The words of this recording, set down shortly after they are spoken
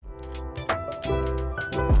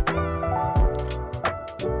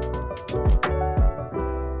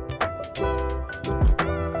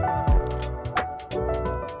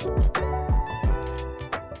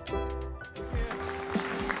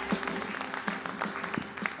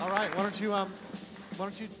All right, why don't you have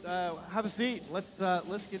a seat? Let's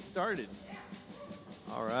get started.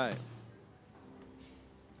 All right.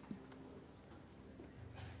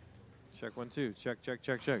 Check 1 2. Check.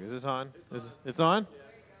 Is this on? It's on?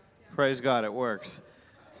 Praise God, it works.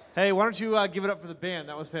 Hey, why don't you give it up for the band?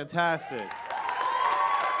 That was fantastic.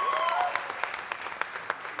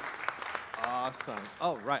 Awesome.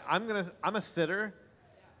 Oh, right. I'm a sitter.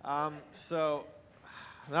 So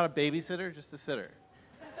not a babysitter, just a sitter.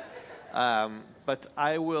 But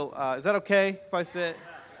I will, is that okay if I sit?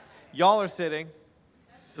 Y'all are sitting,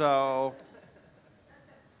 so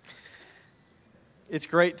it's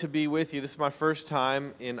great to be with you. This is my first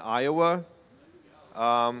time in Iowa.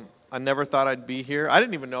 I never thought I'd be here. I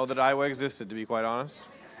didn't even know that Iowa existed, to be quite honest.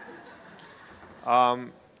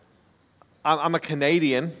 I'm a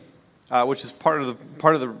Canadian, which is part of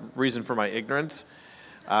the reason for my ignorance.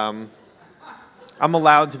 I'm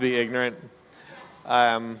allowed to be ignorant.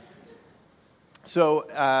 So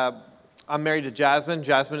I'm married to Jasmine.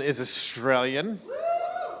 Jasmine is Australian.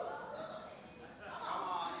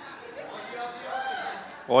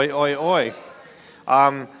 Oi, oi, oi.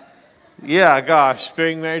 Yeah, gosh,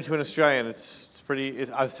 being married to an Australian, it's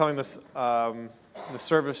pretty. I was telling this the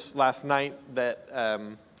service last night that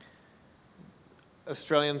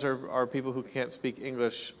Australians are people who can't speak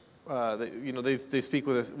English. They speak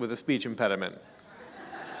with a speech impediment.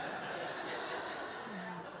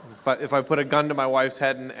 If I put a gun to my wife's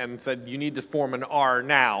head and said, "You need to form an R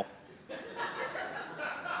now,"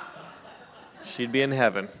 she'd be in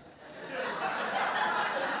heaven.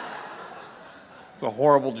 It's a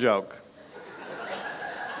horrible joke.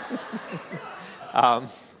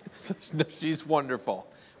 She's wonderful.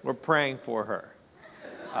 We're praying for her.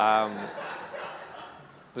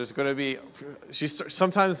 There's going to be,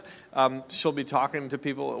 sometimes she'll be talking to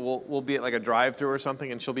people. We'll be at like a drive-thru or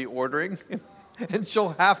something, and she'll be ordering, and she'll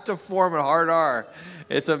have to form a hard R.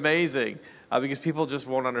 It's amazing because people just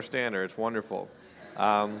won't understand her. It's wonderful.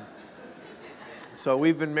 So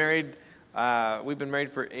we've been married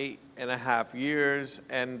for 8.5 years,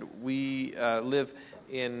 and we live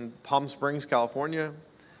in Palm Springs, California,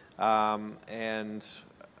 and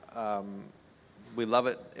we love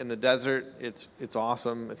it in the desert. It's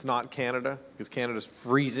awesome. It's not Canada, because Canada's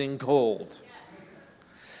freezing cold.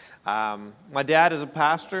 My dad is a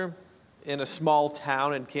pastor in a small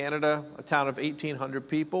town in Canada, a town of 1,800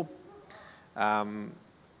 people.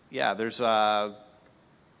 There's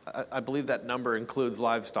I believe that number includes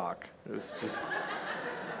livestock. It's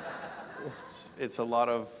a lot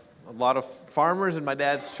of farmers in my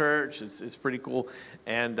dad's church. It's pretty cool,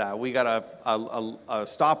 and we got a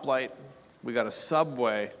stoplight, we got a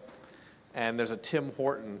Subway, and there's a Tim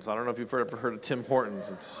Hortons. I don't know if you've ever heard of Tim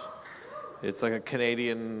Hortons. It's like a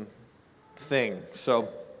Canadian thing. So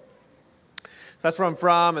that's where I'm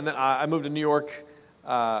from, and then I moved to New York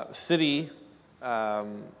City.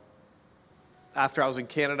 After I was in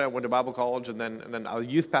Canada, I went to Bible college, and then I was a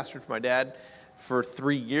youth pastor for my dad for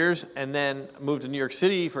 3 years, and then moved to New York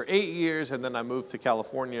City for 8 years, and then I moved to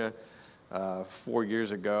California 4 years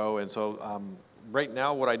ago. And so right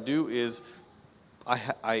now what I do is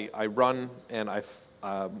I run, and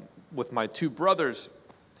with my two brothers,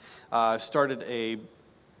 started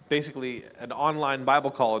basically an online Bible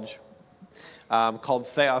college called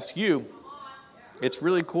Theos U. It's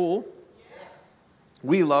really cool.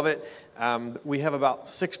 We love it. We have about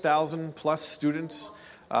 6,000 plus students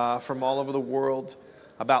from all over the world.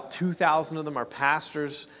 About 2,000 of them are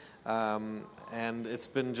pastors, and it's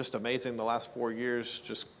been just amazing the last 4 years.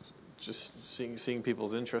 Just seeing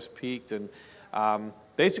people's interest peaked, and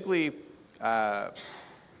basically,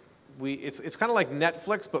 it's kind of like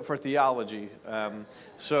Netflix but for theology.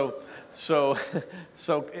 So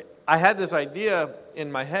I had this idea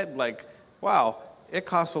in my head, like, wow, it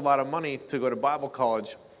costs a lot of money to go to Bible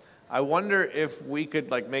college. I wonder if we could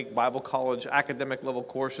make Bible college academic level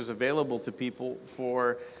courses available to people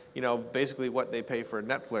for, basically what they pay for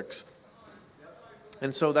Netflix.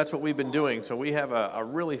 And so that's what we've been doing. So we have a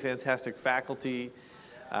really fantastic faculty,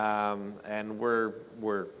 and we're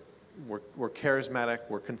charismatic,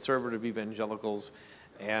 we're conservative evangelicals,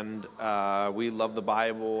 and we love the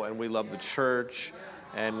Bible, and we love the church,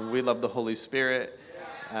 and we love the Holy Spirit.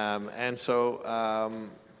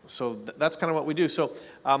 So that's kind of what we do. So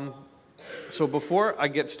before I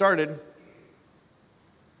get started,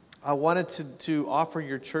 I wanted to offer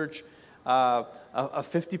your church a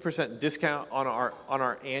 50% discount on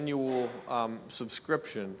our annual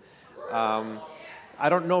subscription. I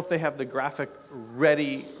don't know if they have the graphic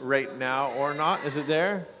ready right now or not. Is it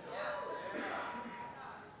there?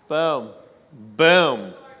 Boom.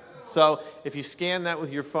 So if you scan that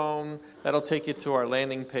with your phone, that'll take you to our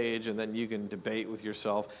landing page, and then you can debate with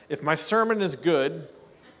yourself. If my sermon is good,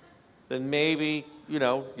 then maybe,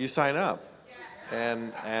 you sign up.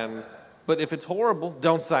 But if it's horrible,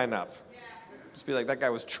 don't sign up. Just be like, that guy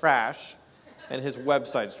was trash, and his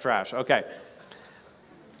website's trash. Okay.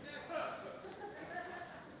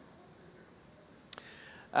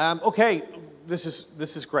 Okay, this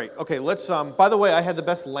is great. Okay, let's. By the way, I had the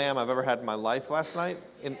best lamb I've ever had in my life last night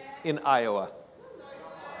in Iowa.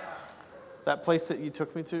 That place that you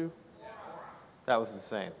took me to, that was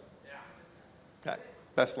insane. Okay,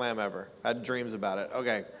 best lamb ever. I had dreams about it.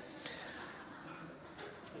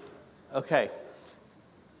 Okay.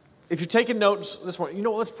 If you're taking notes this morning,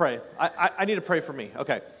 let's pray. I need to pray for me.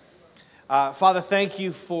 Okay. Father, thank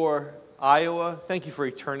you for Iowa. Thank you for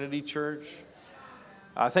Eternity Church.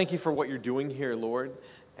 Thank you for what you're doing here, Lord.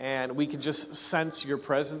 And we can just sense your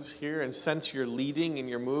presence here and sense your leading and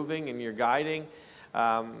your moving and your guiding.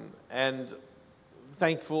 And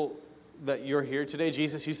thankful that you're here today.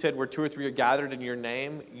 Jesus, you said where 2 or 3 are gathered in your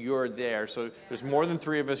name, you're there. So there's more than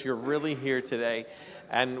 3 of us. You're really here today.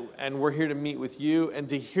 And we're here to meet with you and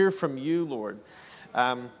to hear from you, Lord.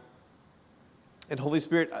 And Holy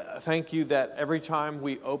Spirit, thank you that every time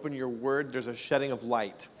we open your word, there's a shedding of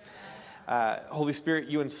light. Holy Spirit,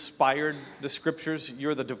 you inspired the scriptures.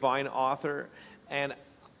 You're the divine author. And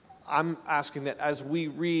I'm asking that as we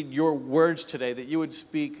read your words today, that you would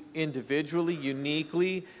speak individually,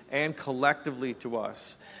 uniquely, and collectively to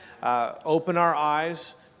us. Open our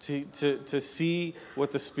eyes to see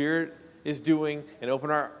what the Spirit is doing, and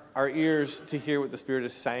open our ears to hear what the Spirit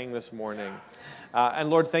is saying this morning. And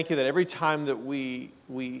Lord, thank you that every time that we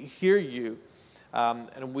hear you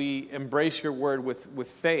and we embrace your word with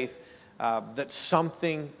faith, that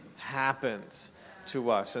something happens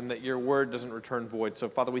to us and that your word doesn't return void. So,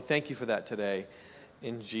 Father, we thank you for that today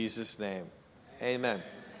in Jesus' name. Amen.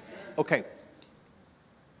 Okay.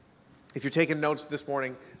 If you're taking notes this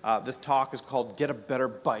morning, this talk is called Get a Better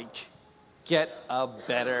Bike. Get a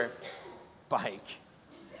Better Bike.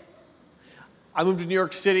 I moved to New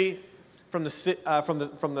York City from my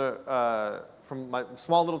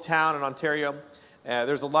small little town in Ontario.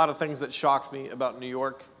 There's a lot of things that shocked me about New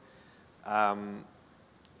York.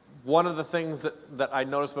 One of the things that I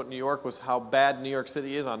noticed about New York was how bad New York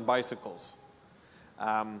City is on bicycles.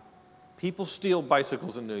 People steal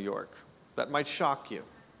bicycles in New York. That might shock you.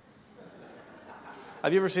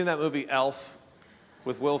 Have you ever seen that movie Elf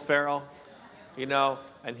with Will Ferrell?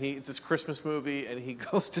 And it's this Christmas movie, and he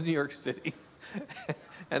goes to New York City.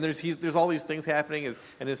 And there's all these things happening,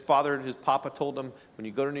 and his papa told him, when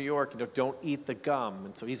you go to New York, don't eat the gum.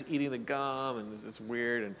 And so he's eating the gum, and it's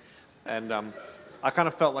weird. And I kind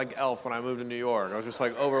of felt like Elf when I moved to New York. I was just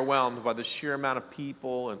like overwhelmed by the sheer amount of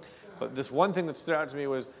people. But this one thing that stood out to me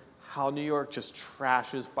was how New York just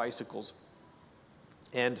trashes bicycles.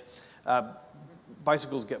 And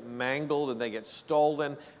bicycles get mangled and they get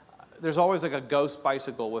stolen. There's always like a ghost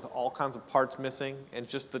bicycle with all kinds of parts missing, and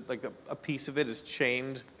just a piece of it is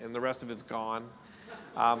chained and the rest of it's gone.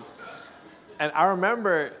 And I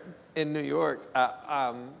remember in New York,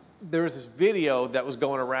 there was this video that was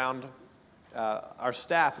going around our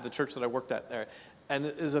staff at the church that I worked at there. And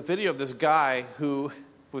there's a video of this guy who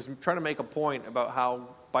was trying to make a point about how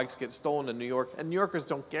bikes get stolen in New York, and New Yorkers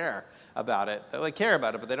don't care about it. They care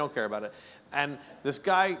about it, but they don't care about it. And this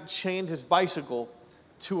guy chained his bicycle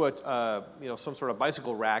to some sort of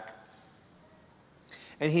bicycle rack,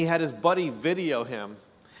 and he had his buddy video him.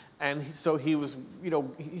 And so he was,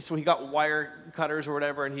 so he got wire cutters or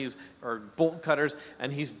whatever, or bolt cutters,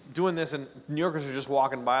 and he's doing this, and New Yorkers are just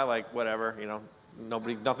walking by like, whatever,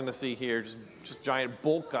 nothing to see here, just giant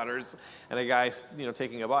bolt cutters, and a guy,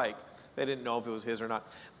 taking a bike. They didn't know if it was his or not.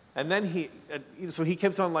 And then he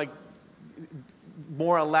keeps on like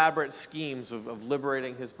more elaborate schemes of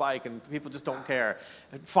liberating his bike, and people just don't care.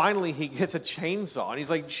 And finally, he gets a chainsaw, and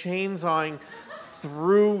he's like chainsawing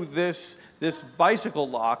through this bicycle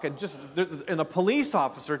lock, and a police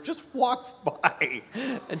officer just walks by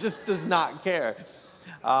and just does not care.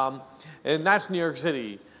 And that's New York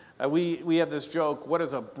City. We have this joke: what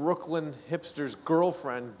does a Brooklyn hipster's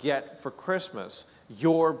girlfriend get for Christmas?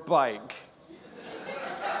 Your bike.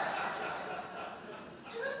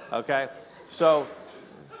 Okay? So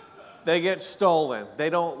they get stolen. They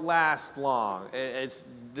don't last long. This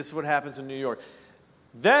is what happens in New York.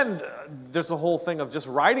 Then there's the whole thing of just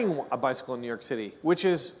riding a bicycle in New York City, which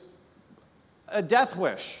is a death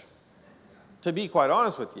wish, to be quite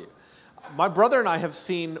honest with you. My brother and I have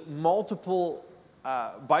seen multiple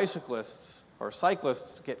bicyclists or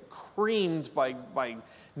cyclists get creamed by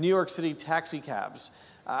New York City taxi cabs.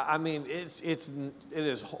 I mean, it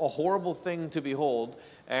is a horrible thing to behold,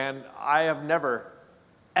 and I have never,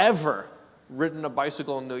 ever ridden a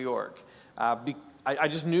bicycle in New York. I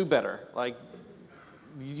just knew better. Like,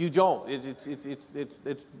 you don't. It's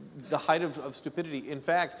the height of stupidity. In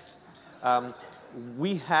fact,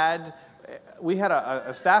 we had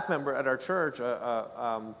a staff member at our church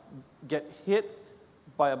get hit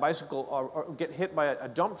by a bicycle or get hit by a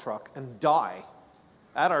dump truck and die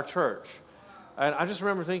at our church. And I just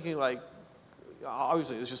remember thinking, like,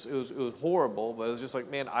 obviously it was horrible, but it was just like,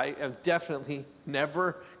 man, I am definitely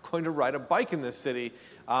never going to ride a bike in this city.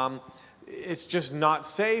 It's just not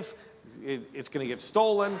safe. It's going to get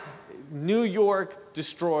stolen. New York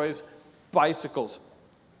destroys bicycles.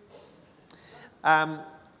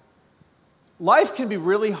 Life can be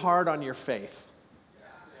really hard on your faith.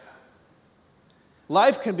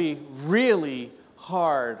 Life can be really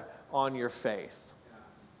hard on your faith.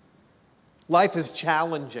 Life is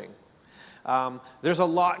challenging. There's a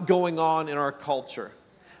lot going on in our culture.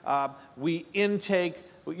 We have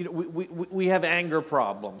anger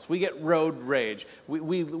problems. We get road rage.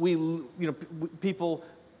 People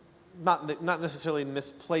not necessarily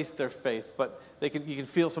misplace their faith, but you can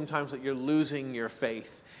feel sometimes that you're losing your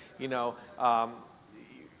faith. God,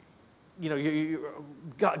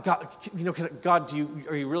 God,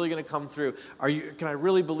 are you really going to come through? Can I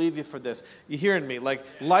really believe you for this? You hearing me? Like,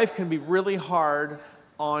 life can be really hard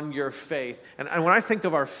on your faith. And when I think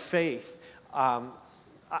of our faith,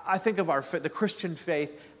 I think of the Christian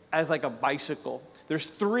faith as like a bicycle. There's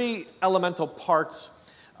 3 elemental parts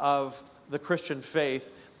of the Christian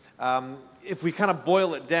faith. If we kind of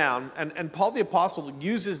boil it down, and Paul the Apostle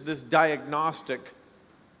uses this diagnostic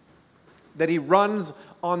that he runs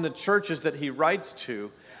on the churches that he writes to.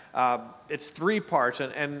 It's 3 parts,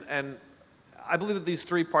 and I believe that these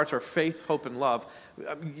 3 parts are faith, hope, and love.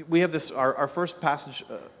 We have this, our first passage,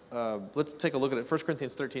 let's take a look at it, 1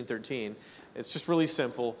 Corinthians 13:13. It's just really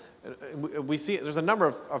simple. We see there's a number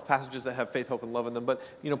of passages that have faith, hope, and love in them, but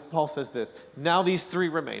Paul says this: now these 3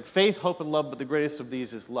 remain, faith, hope, and love, but the greatest of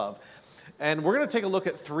these is love. And we're going to take a look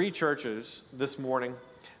at 3 churches this morning.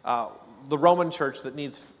 The Roman church that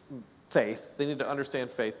needs faith, they need to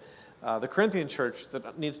understand faith. The Corinthian church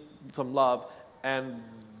that needs some love, and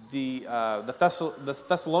the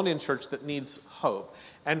Thessalonian church that needs hope.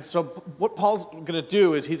 And so what Paul's going to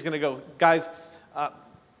do is he's going to go, guys,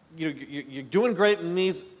 you're doing great in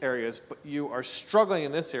these areas, but you are struggling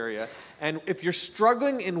in this area. And if you're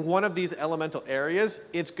struggling in one of these elemental areas,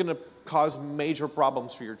 it's going to cause major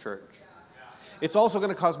problems for your church. It's also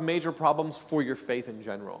going to cause major problems for your faith in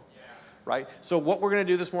general. Right? So what we're going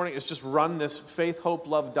to do this morning is just run this faith, hope,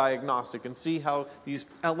 love diagnostic and see how these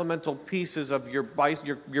elemental pieces of your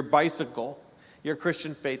bicycle, your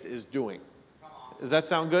Christian faith is doing. Does that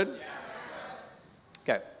sound good?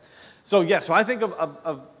 Okay. So so I think of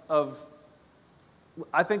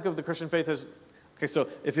the Christian faith as, okay, so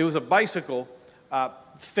if it was a bicycle,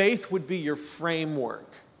 faith would be your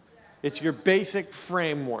framework. It's your basic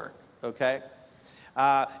framework, okay?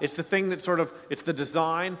 It's the thing that it's the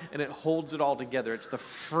design, and it holds it all together. It's the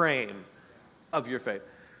frame of your faith.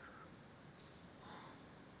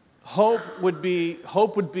 Hope would be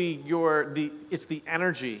it's the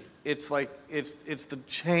energy. It's the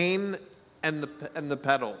chain and the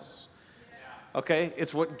pedals. Okay?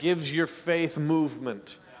 It's what gives your faith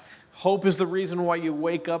movement. Hope is the reason why you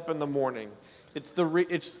wake up in the morning.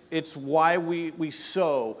 It's why we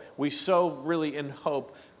sow. We sow really in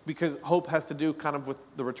hope. Because hope has to do kind of with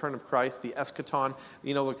the return of Christ, the eschaton.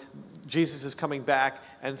 Jesus is coming back,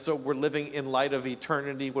 and so we're living in light of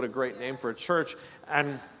eternity. What a great name for a church.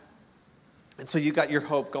 And so you got your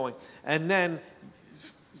hope going. And then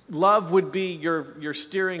love would be your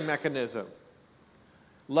steering mechanism.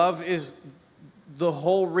 Love is the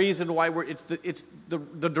whole reason why it's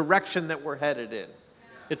the direction that we're headed in.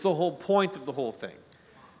 It's the whole point of the whole thing,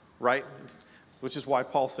 right? Which is why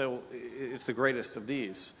Paul said it's the greatest of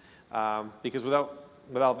these. Because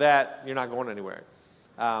without that, you're not going anywhere.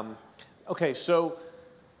 Okay, so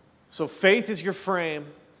faith is your frame,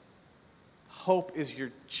 hope is your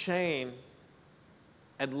chain,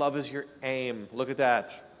 and love is your aim. Look at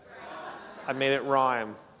that. I made it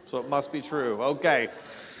rhyme, so it must be true. Okay.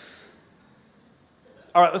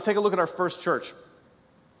 All right, let's take a look at our first church.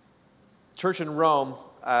 Church in Rome.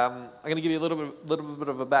 I'm going to give you a little bit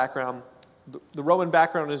of a background. The Roman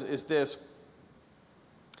background is this.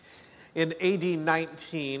 In AD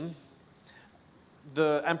 19,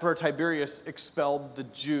 the Emperor Tiberius expelled the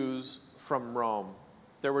Jews from Rome.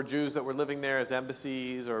 There were Jews that were living there as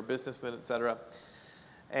embassies or businessmen, etc.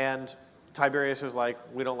 And Tiberius was like,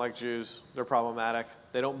 we don't like Jews. They're problematic.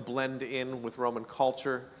 They don't blend in with Roman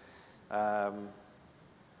culture.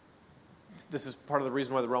 This is part of the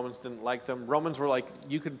reason why the Romans didn't like them. Romans were like,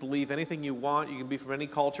 you can believe anything you want. You can be from any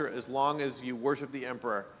culture as long as you worship the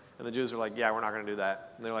emperor. And the Jews are like, yeah, we're not going to do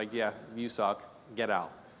that. And they're like, yeah, you suck. Get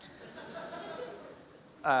out.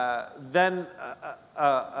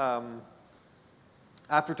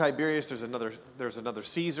 After Tiberius, there's another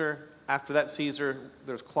Caesar. After that Caesar,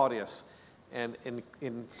 there's Claudius. And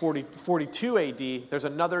in 42 AD, there's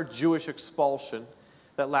another Jewish expulsion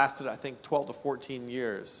that lasted, I think, 12 to 14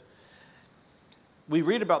 years. We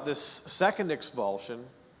read about this second expulsion,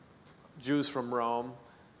 Jews from Rome,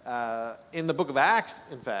 in the book of Acts,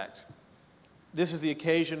 in fact. This is the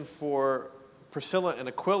occasion for Priscilla and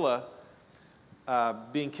Aquila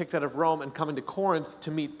being kicked out of Rome and coming to Corinth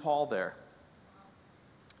to meet Paul there.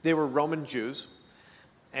 They were Roman Jews,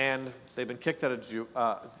 and they've been kicked out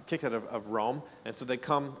of Rome, and so they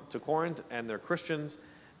come to Corinth, and they're Christians,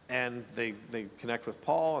 and they connect with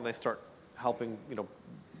Paul, and they start helping,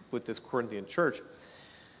 with this Corinthian church.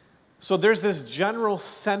 So there's this general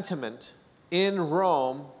sentiment in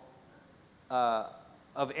Rome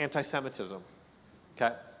of anti-Semitism.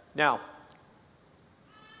 Okay? Now,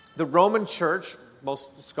 the Roman church,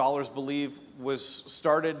 most scholars believe, was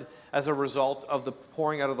started as a result of the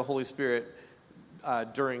pouring out of the Holy Spirit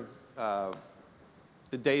during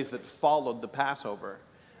the days that followed the Passover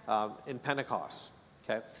in Pentecost.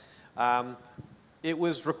 Okay? It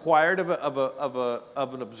was required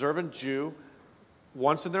of an observant Jew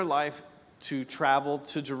once in their life to travel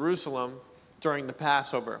to Jerusalem during the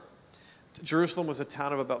Passover. Jerusalem was a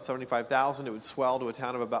town of about 75,000. It would swell to a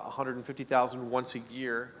town of about 150,000 once a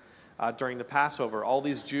year during the Passover. All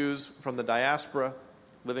these Jews from the diaspora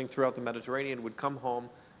living throughout the Mediterranean would come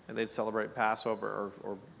home and they'd celebrate Passover,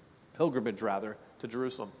 or pilgrimage rather, to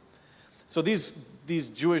Jerusalem. So these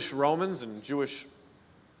Jewish Romans and Jewish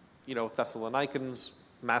Thessalonians,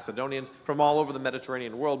 Macedonians from all over the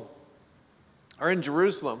Mediterranean world are in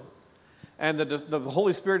Jerusalem, and the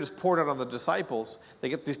Holy Spirit is poured out on the disciples. They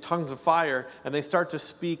get these tongues of fire, and they start to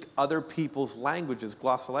speak other people's languages,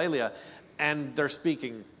 glossolalia, and they're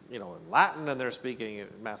speaking, in Latin, and they're speaking in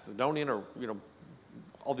Macedonian, or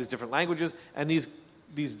all these different languages, and these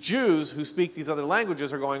Jews who speak these other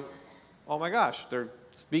languages are going, oh my gosh, they're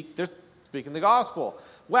speaking the gospel.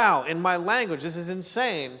 Wow, in my language, this is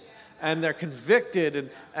insane. And they're convicted,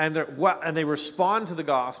 and they respond to the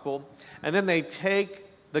gospel, and then they take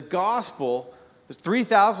the gospel. There's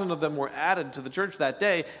 3,000 of them were added to the church that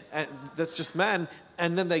day, and that's just men,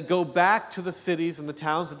 and then they go back to the cities and the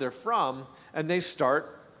towns that they're from, and they start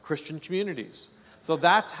Christian communities. So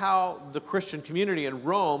that's how the Christian community in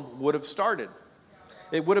Rome would have started.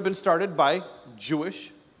 It would have been started by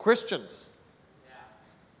Jewish Christians.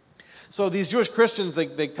 So these Jewish Christians,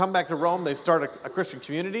 they come back to Rome, they start a Christian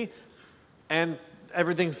community, and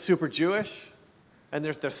everything's super Jewish, and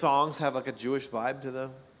their songs have like a Jewish vibe to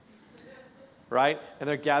them, right? And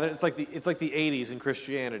they're gathered. It's like the 80s in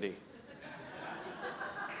Christianity.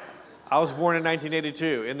 I was born in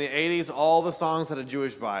 1982. In the 80s, all the songs had a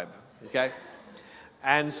Jewish vibe. Okay,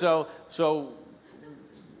 and so the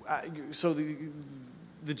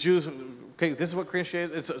Jews. Okay, this is what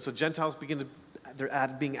Christianity is. So Gentiles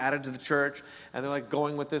they're being added to the church, and they're like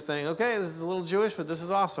going with this thing. Okay, this is a little Jewish, but this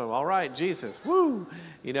is awesome. All right, Jesus, woo,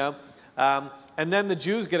 and then the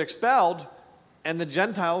Jews get expelled, and the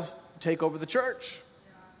Gentiles take over the church.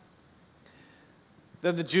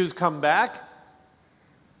 Then the Jews come back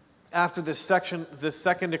after this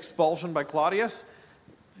second expulsion by Claudius.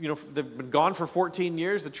 They've been gone for 14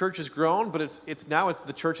 years. The church has grown, but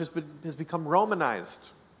the church has become Romanized.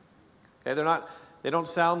 Okay, they don't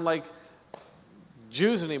sound like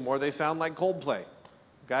Jews anymore. They sound like Coldplay.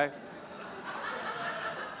 Okay?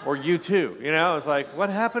 Or U2. It's like, what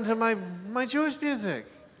happened to my Jewish music?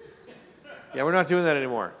 Yeah, we're not doing that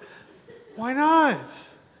anymore. Why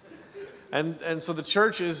not? And so the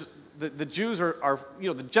church is, the Jews are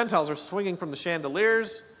the Gentiles are swinging from the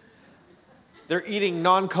chandeliers. They're eating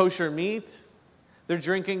non-kosher meat. They're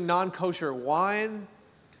drinking non-kosher wine.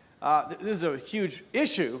 This is a huge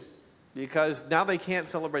issue because now they can't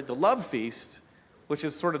celebrate the love feast, which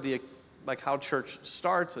is sort of how church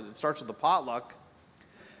starts, and it starts with the potluck.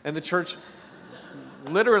 And the church,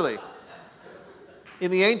 literally,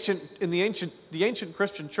 the ancient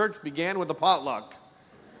Christian church began with a potluck.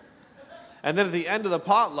 And then at the end of the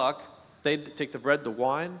potluck, they'd take the bread, the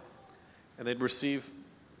wine, and they'd receive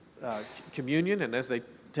communion. And as they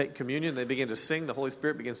take communion, they begin to sing, the Holy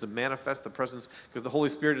Spirit begins to manifest the presence, because the Holy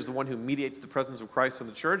Spirit is the one who mediates the presence of Christ in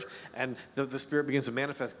the church, and the Spirit begins to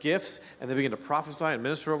manifest gifts, and they begin to prophesy and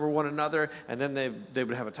minister over one another, and then they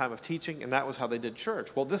would have a time of teaching, and that was how they did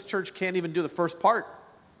church. Well, this church can't even do the first part.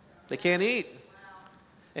 They can't eat.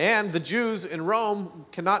 And the Jews in Rome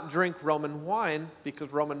cannot drink Roman wine,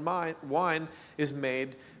 because Roman wine is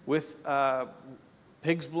made with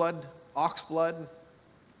pig's blood, ox blood.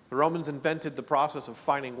 The Romans invented the process of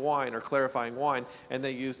fining wine or clarifying wine, and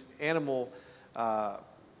they used animal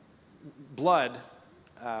blood.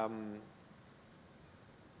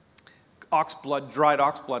 Dried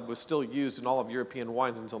ox blood was still used in all of European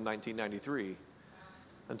wines until 1993,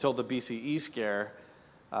 until the BCE scare,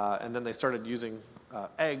 and then they started using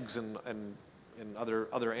eggs and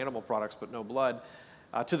other animal products, but no blood.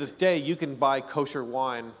 To this day, you can buy kosher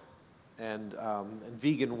wine and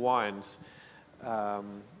vegan wines.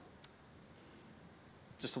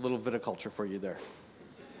 Just a little viticulture for you there.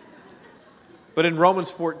 But in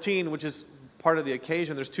Romans 14, which is part of the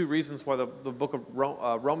occasion, there's two reasons why the book of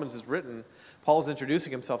Romans is written. Paul's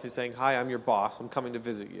introducing himself. He's saying, "Hi, I'm your boss. I'm coming to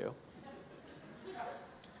visit you."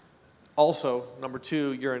 Also, number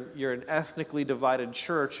two, you're an ethnically divided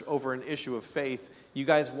church over an issue of faith. You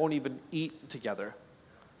guys won't even eat together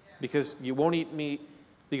because you won't eat meat,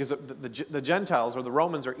 because the Gentiles or the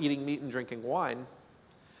Romans are eating meat and drinking wine.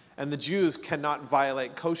 And the Jews cannot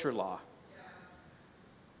violate kosher law.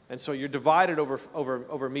 And so you're divided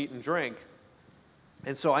over meat and drink.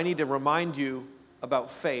 And so I need to remind you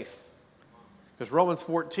about faith. Because Romans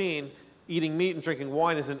 14, eating meat and drinking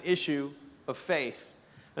wine is an issue of faith.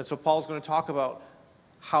 And so Paul's going to talk about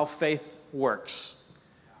how faith works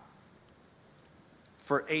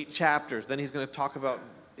for 8 chapters. Then he's going to talk about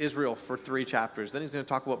Israel for 3 chapters. Then he's going to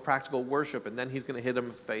talk about practical worship. And then he's going to hit them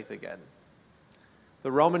with faith again.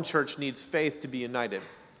 The Roman church needs faith to be united.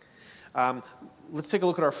 Let's take a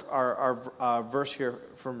look at our verse here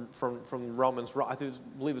from Romans. I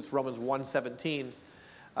believe it's Romans 1:17.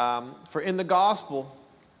 For in the gospel,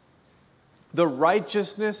 the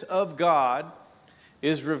righteousness of God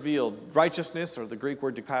is revealed. Righteousness, or the Greek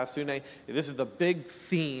word dikaiosune, this is the big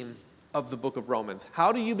theme of the book of Romans.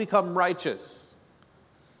 How do you become righteous?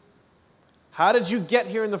 How did you get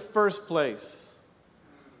here in the first place?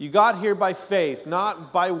 You got here by faith,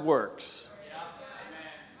 not by works.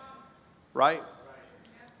 Right?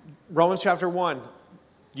 Romans chapter 1,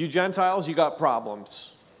 you Gentiles, you got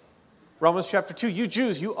problems. Romans chapter 2, you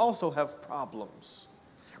Jews, you also have problems.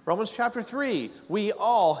 Romans chapter 3, we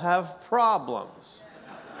all have problems.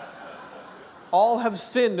 All have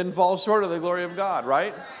sinned and fall short of the glory of God,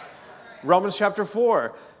 right? Romans chapter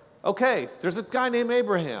 4, okay, there's a guy named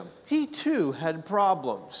Abraham. He too had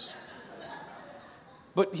problems.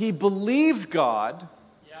 But he believed God,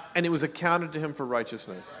 and it was accounted to him for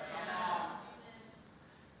righteousness.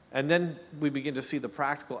 And then we begin to see the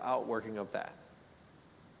practical outworking of that.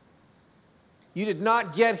 You did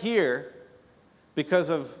not get here because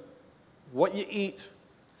of what you eat,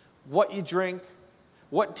 what you drink,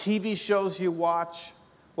 what TV shows you watch,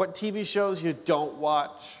 what TV shows you don't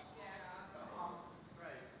watch.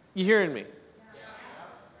 You hearing me?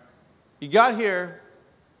 You got here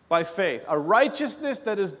by faith. A righteousness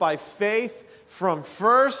that is by faith from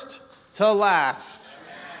first to last.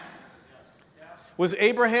 Was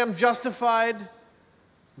Abraham justified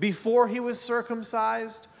before he was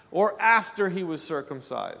circumcised or after he was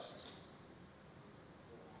circumcised?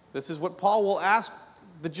 This is what Paul will ask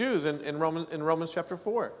the Jews in Romans chapter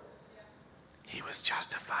 4. He was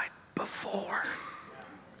justified before.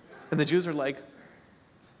 And the Jews are like,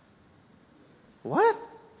 what?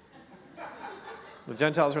 The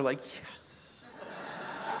Gentiles are like, yes.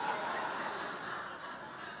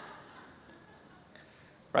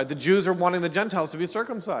 Right? The Jews are wanting the Gentiles to be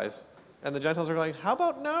circumcised. And the Gentiles are like, how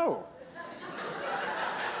about no?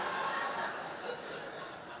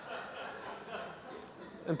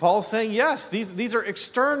 And Paul's saying, yes, these are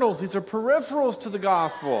externals. These are peripherals to the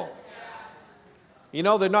gospel. You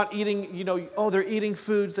know, they're not eating, they're eating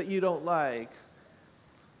foods that you don't like.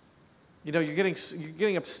 You know, you're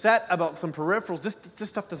getting upset about some peripherals. This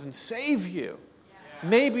stuff doesn't save you.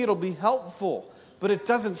 Maybe it'll be helpful, but it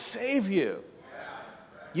doesn't save you.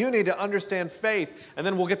 You need to understand faith. And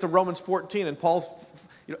then we'll get to Romans 14, and Paul's,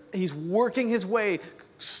 he's working his way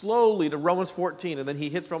slowly to Romans 14, and then he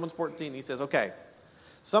hits Romans 14. He says, okay,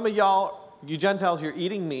 some of y'all, you Gentiles, you're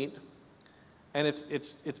eating meat, and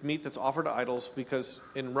it's meat that's offered to idols, because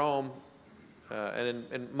in Rome and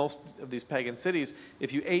in most of these pagan cities,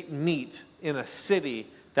 if you ate meat in a city,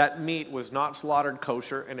 that meat was not slaughtered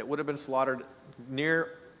kosher, and it would have been slaughtered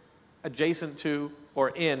near, adjacent to,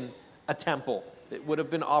 or in a temple. It would have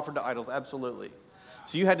been offered to idols, absolutely.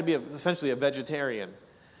 So you had to be essentially a vegetarian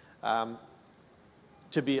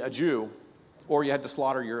to be a Jew, or you had to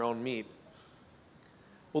slaughter your own meat.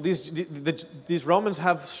 Well, these Romans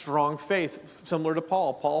have strong faith, similar to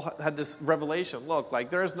Paul. Paul had this revelation. Look, like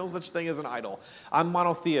there is no such thing as an idol. I'm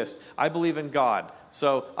monotheist. I believe in God.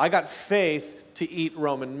 So I got faith to eat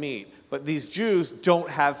Roman meat. But these Jews don't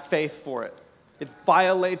have faith for it. It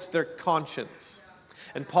violates their conscience.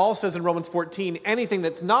 And Paul says in Romans 14, anything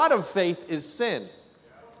that's not of faith is sin.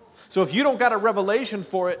 So if you don't got a revelation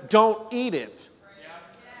for it, don't eat it.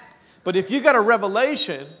 But if you got a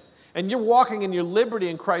revelation and you're walking in your liberty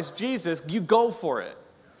in Christ Jesus, you go for it.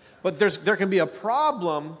 But there can be a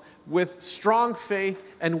problem with strong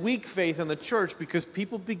faith and weak faith in the church because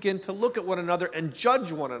people begin to look at one another and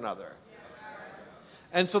judge one another.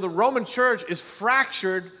 And so the Roman church is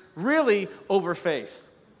fractured really over faith.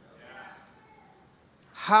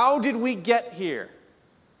 How did we get here?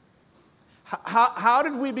 How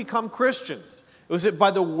did we become Christians? Was it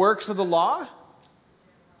by the works of the law?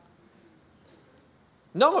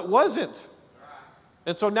 No, it wasn't.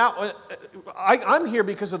 And so now I'm here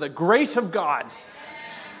because of the grace of God.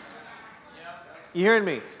 You hearing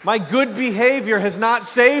me? My good behavior has not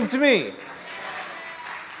saved me.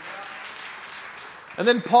 And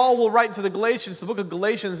then Paul will write to the Galatians. The book of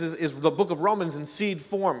Galatians is the book of Romans in seed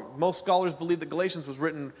form. Most scholars believe that Galatians was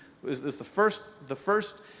written, is the first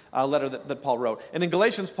letter that Paul wrote. And in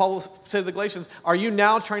Galatians, Paul will say to the Galatians, are you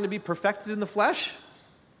now trying to be perfected in the flesh?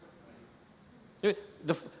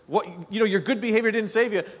 Your good behavior didn't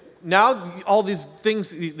save you. Now all these things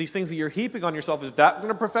that you're heaping on yourself, is that going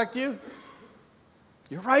to perfect you?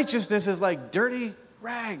 Your righteousness is like dirty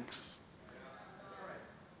rags.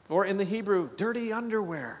 Or in the Hebrew, dirty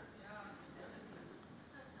underwear.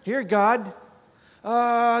 Here, God,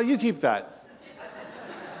 you keep that.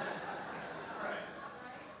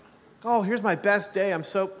 Oh, here's my best day. I'm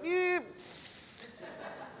so,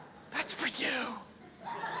 that's for you.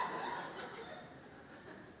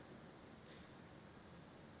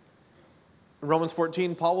 In Romans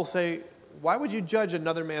 14, Paul will say, why would you judge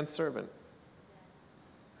another man's servant?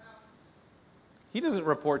 He doesn't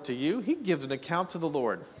report to you. He gives an account to the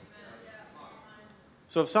Lord.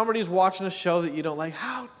 So if somebody's watching a show that you don't like,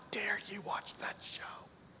 how dare you watch that show?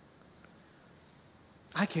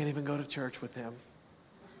 I can't even go to church with him.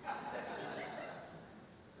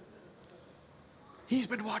 He's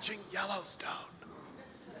been watching Yellowstone.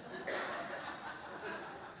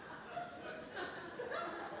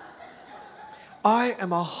 I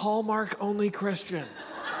am a Hallmark-only Christian.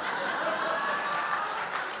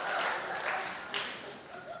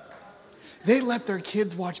 They let their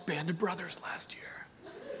kids watch Band of Brothers last year.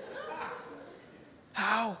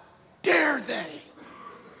 How dare they?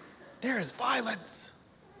 There is violence.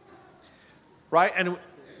 Right? And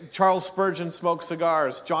Charles Spurgeon smoked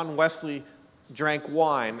cigars. John Wesley drank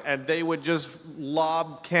wine. And they would just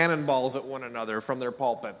lob cannonballs at one another from their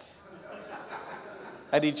pulpits.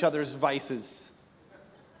 At each other's vices.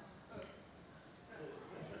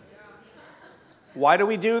 Why do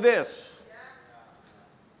we do this?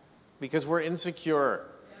 Because we're insecure.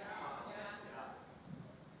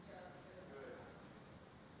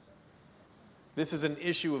 This is an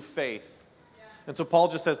issue of faith. And so Paul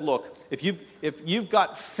just says, look, if you've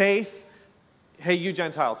got faith, hey, you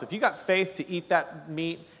Gentiles, if you got faith to eat that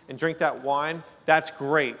meat and drink that wine, that's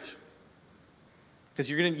great. Because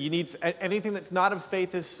you need anything that's not of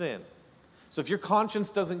faith is sin. So if your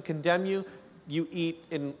conscience doesn't condemn you, you eat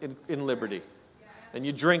in liberty. And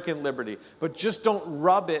you drink in liberty. But just don't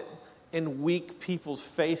rub it in weak people's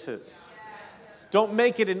faces. Don't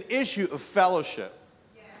make it an issue of fellowship.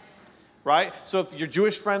 Right? So if your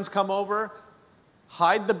Jewish friends come over,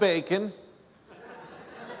 hide the bacon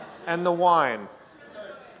and the wine.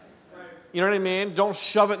 You know what I mean? Don't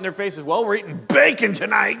shove it in their faces. Well, we're eating bacon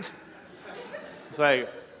tonight. It's like,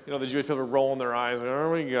 the Jewish people are rolling their eyes.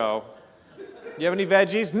 There we go. You have any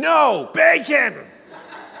veggies? No, bacon.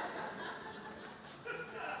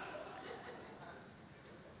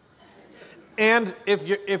 And if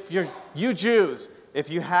you Jews,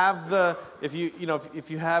 if you have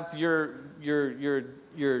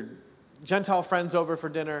your Gentile friends over for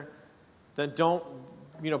dinner, then don't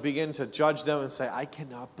begin to judge them and say, I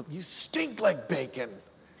cannot, you stink like bacon.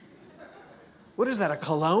 What is that, a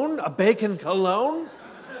cologne? A bacon cologne?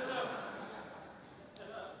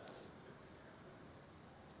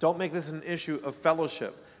 Don't make this an issue of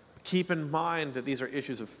fellowship. Keep in mind that these are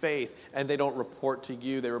issues of faith, and they don't report to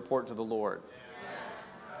you, they report to the Lord.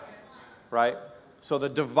 Right? So the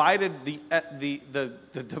divided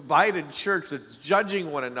church that's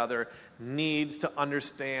judging one another needs to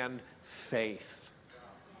understand faith.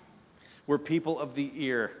 We're people of the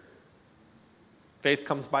ear. Faith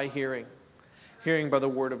comes by hearing. Hearing by the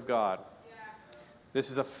word of God.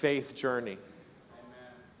 This is a faith journey.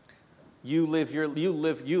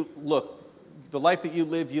 Look, the life that you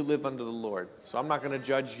live under the Lord. So I'm not going to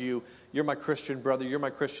judge you. You're my Christian brother. You're my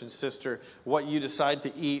Christian sister. What you decide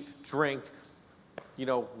to eat, drink,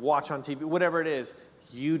 watch on TV, whatever it is,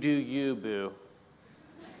 you do you, boo.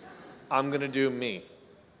 I'm going to do me.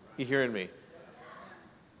 You hearing me?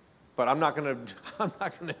 But I'm not going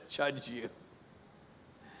to judge you.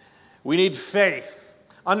 We need faith,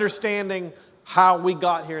 understanding how we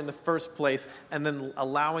got here in the first place, and then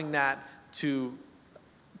allowing that to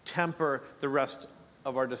temper the rest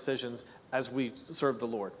of our decisions as we serve the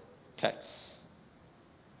Lord. Okay.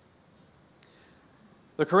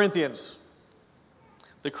 The Corinthians.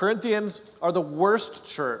 The Corinthians are the worst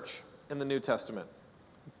church in the New Testament.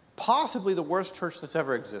 Possibly the worst church that's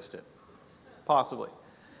ever existed. Possibly.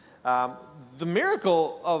 The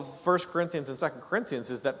miracle of 1 Corinthians and 2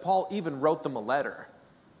 Corinthians is that Paul even wrote them a letter.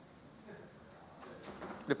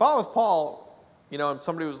 If I was Paul, and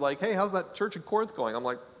somebody was like, hey, how's that church in Corinth going? I'm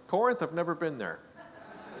like, Corinth? I've never been there.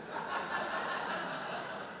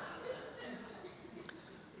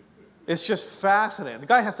 It's just fascinating. The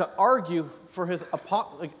guy has to argue for his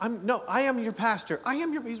I am your pastor.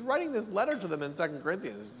 He's writing this letter to them in 2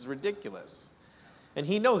 Corinthians. It's ridiculous. And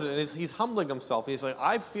he knows it, and he's humbling himself. He's like,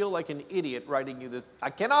 I feel like an idiot writing you this. I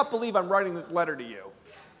cannot believe I'm writing this letter to you.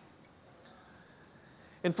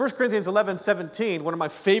 In 1 Corinthians 11:17, one of my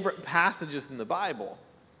favorite passages in the Bible,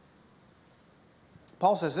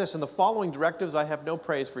 Paul says this, in the following directives I have no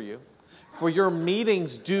praise for you, for your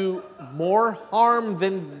meetings do more harm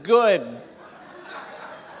than good.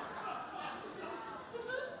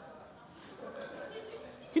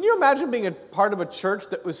 Can you imagine being a part of a church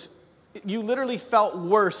that you literally felt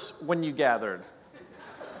worse when you gathered?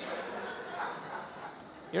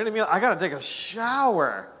 You know what I mean? I got to take a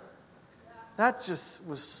shower. That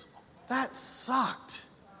sucked.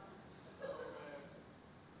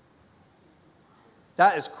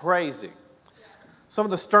 That is crazy. Some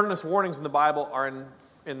of the sternest warnings in the Bible are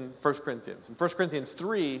in 1 Corinthians. In 1 Corinthians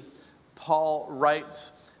 3, Paul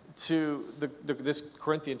writes to this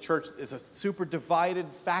Corinthian church. It's a super divided,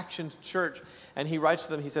 factioned church. And he writes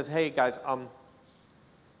to them, he says, hey guys,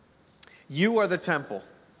 you are the temple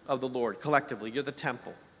of the Lord, collectively. You're the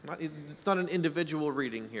temple. It's not an individual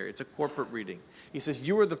reading here. It's a corporate reading. He says,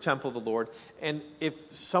 you are the temple of the Lord. And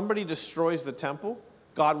if somebody destroys the temple,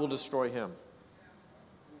 God will destroy him.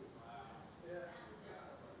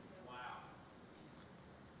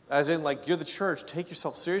 As in, you're the church. Take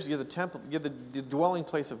yourself seriously. You're the temple. You're the dwelling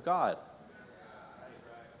place of God.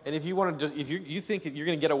 And if you want to, if you think you're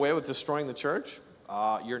going to get away with destroying the church,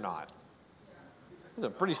 you're not. It's a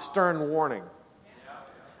pretty stern warning.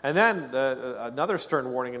 And then another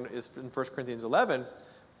stern warning is in 1 Corinthians 11.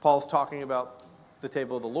 Paul's talking about the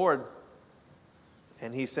table of the Lord.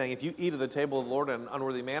 And he's saying, if you eat of the table of the Lord in an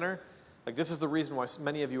unworthy manner, this is the reason why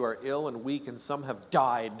many of you are ill and weak and some have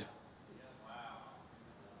died.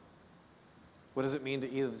 What does it mean to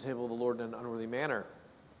eat of the table of the Lord in an unworthy manner?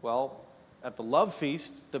 Well, at the love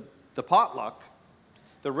feast, the potluck,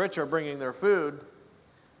 the rich are bringing their food,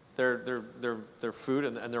 their food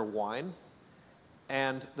and their wine.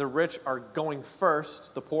 And the rich are going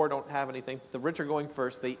first. The poor don't have anything. The rich are going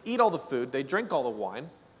first. They eat all the food. They drink all the wine.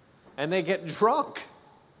 And they get drunk.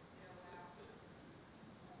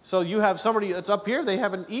 So you have somebody that's up here. They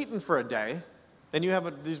haven't eaten for a day. Then you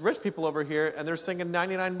have these rich people over here. And they're singing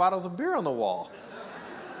 99 bottles of beer on the wall.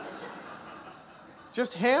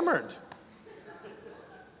 Just hammered.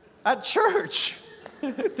 At church.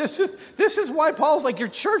 This is why Paul's like, your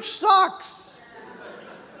church sucks.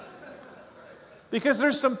 Because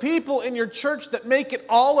there's some people in your church that make it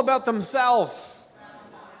all about themselves.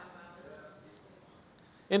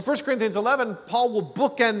 In 1 Corinthians 11, Paul will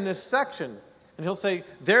bookend this section. And he'll say,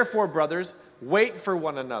 therefore, brothers, wait for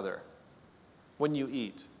one another when you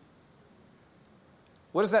eat.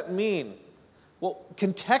 What does that mean? Well,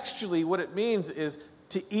 contextually, what it means is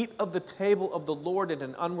to eat of the table of the Lord in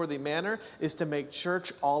an unworthy manner is to make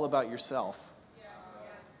church all about yourself.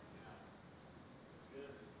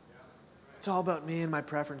 It's all about me and my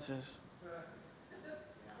preferences.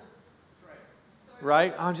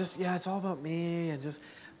 Right? It's all about me and just,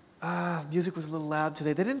 music was a little loud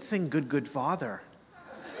today. They didn't sing Good, Good Father.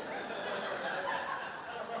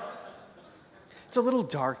 It's a little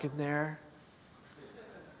dark in there.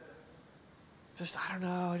 I don't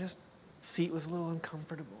know, seat was a little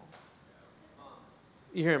uncomfortable.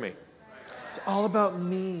 You hear me? It's all about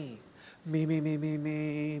me. Me, me, me, me,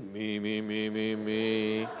 me. Me, me, me, me,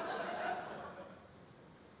 me.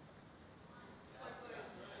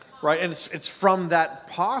 right? And it's from that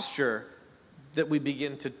posture that we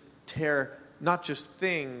begin to tear not just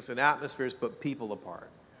things and atmospheres, but people apart.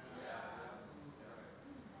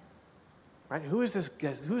 Right? Who is this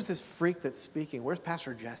guy? Who is this freak that's speaking? Where's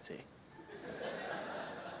Pastor Jesse?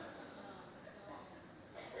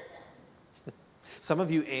 Some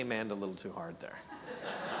of you amened a little too hard there.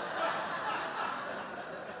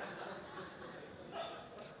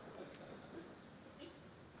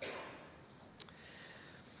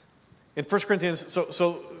 In 1 Corinthians,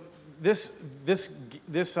 so this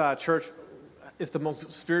church is the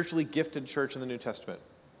most spiritually gifted church in the New Testament.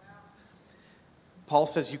 Paul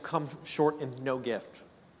says you come short in no gift.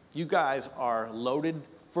 You guys are loaded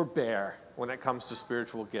for bear when it comes to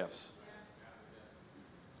spiritual gifts.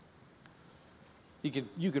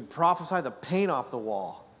 You could prophesy the paint off the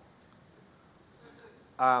wall.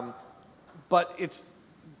 But it's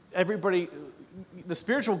everybody, the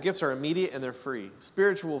spiritual gifts are immediate and they're free.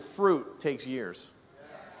 Spiritual fruit takes years.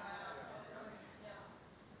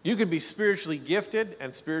 You can be spiritually gifted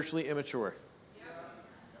and spiritually immature.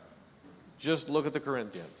 Just look at the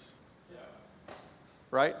Corinthians.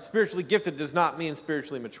 Right? Spiritually gifted does not mean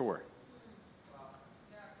spiritually mature.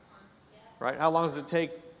 Right? How long does it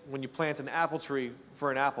take when you plant an apple tree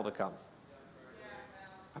for an apple to come?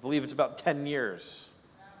 I believe it's about 10 years.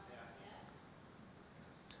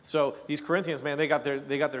 So these Corinthians, man, they got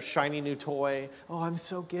their shiny new toy. Oh, I'm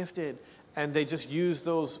so gifted. And they just use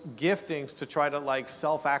those giftings to try to like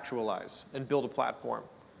self-actualize and build a platform.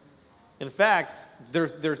 In fact,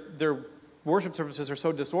 their worship services are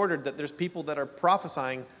so disordered that there's people that are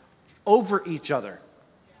prophesying over each other.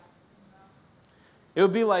 It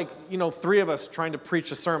would be like, three of us trying to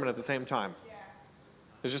preach a sermon at the same time.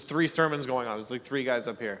 There's just three sermons going on. There's like three guys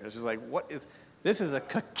up here. It's just like, this is a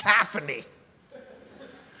cacophony.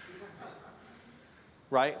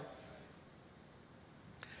 Right?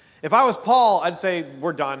 If I was Paul, I'd say,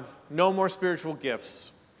 we're done. No more spiritual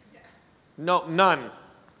gifts. No, none.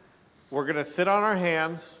 We're going to sit on our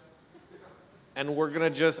hands, and I'm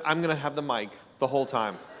going to have the mic the whole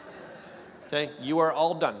time. Okay? You are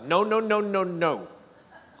all done. No, no, no, no, no.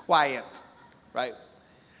 Quiet. Right?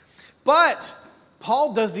 But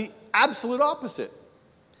Paul does the absolute opposite.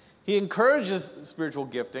 He encourages spiritual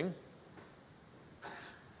gifting.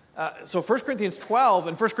 So 1 Corinthians 12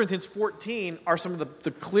 and 1 Corinthians 14 are some of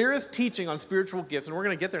the clearest teaching on spiritual gifts, and we're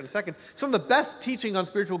going to get there in a second. Some of the best teaching on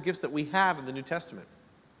spiritual gifts that we have in the New Testament.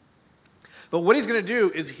 But what he's going to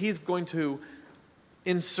do is he's going to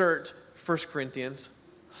insert 1 Corinthians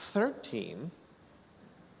 13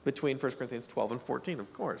 between 1 Corinthians 12 and 14,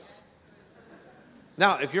 of course.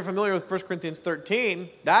 Now, if you're familiar with 1 Corinthians 13,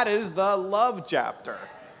 that is the love chapter.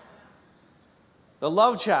 The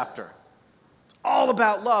love chapter. All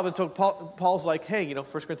about love. And so Paul's like, hey, 1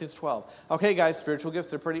 Corinthians 12. Okay, guys, spiritual gifts,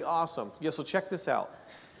 they're pretty awesome. Yeah, so check this out.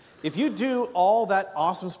 If you do all that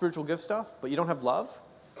awesome spiritual gift stuff, but you don't have love,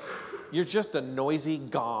 you're just a noisy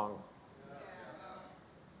gong.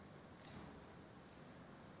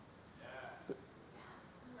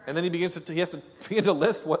 And then he has to begin to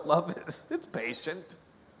list what love is. It's patient,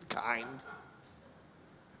 it's kind.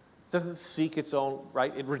 It doesn't seek its own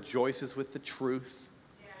right. It rejoices with the truth.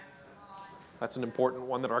 That's an important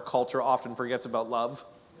one that our culture often forgets about love.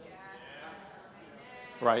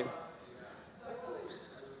 Right?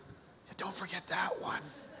 Don't forget that one.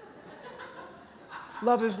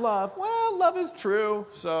 Love is love. Well, love is true,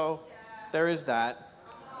 so there is that.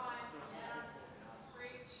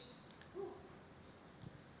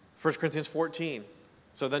 1 Corinthians 14.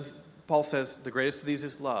 So then Paul says, the greatest of these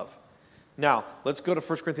is love. Now, let's go to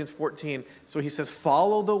 1 Corinthians 14. So he says,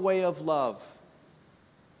 follow the way of love.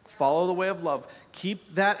 Follow the way of love.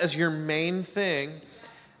 Keep that as your main thing.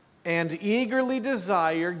 And eagerly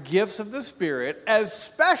desire gifts of the Spirit,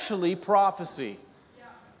 especially prophecy. Yeah.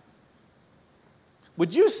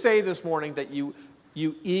 Would you say this morning that you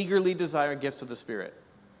eagerly desire gifts of the Spirit?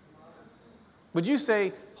 Would you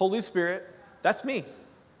say, Holy Spirit, that's me.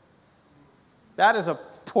 That is a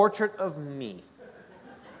portrait of me.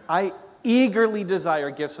 I eagerly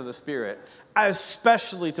desire gifts of the Spirit,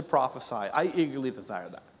 especially to prophesy. I eagerly desire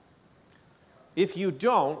that. If you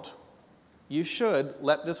don't, you should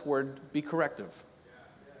let this word be corrective.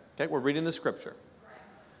 Okay, we're reading the scripture.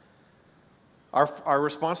 Our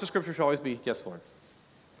response to scripture should always be, yes, Lord.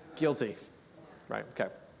 Guilty. Right, okay.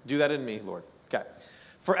 Do that in me, Lord. Okay.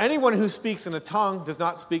 For anyone who speaks in a tongue does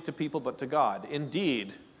not speak to people but to God.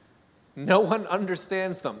 Indeed, no one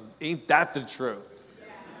understands them. Ain't that the truth?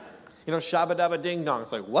 Shabba dabba ding dong.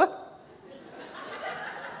 It's like, what?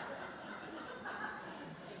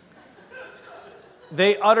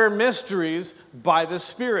 They utter mysteries by the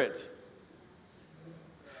Spirit.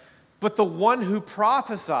 But the one who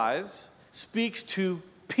prophesies speaks to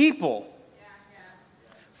people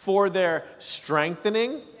for their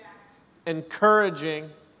strengthening, encouraging,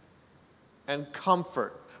 and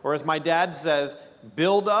comfort. Or as my dad says,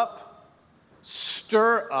 build up,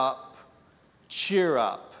 stir up, cheer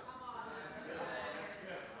up.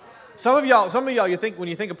 Some of y'all, you think when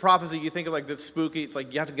you think of prophecy, you think of like that's spooky. It's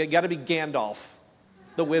like you got to be Gandalf,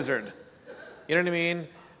 the wizard. You know what I mean?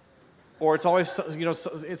 Or it's always,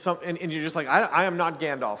 it's some, and you're just like, I am not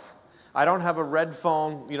Gandalf. I don't have a red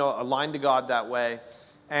phone, aligned to God that way,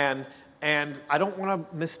 and I don't want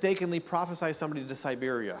to mistakenly prophesy somebody to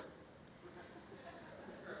Siberia.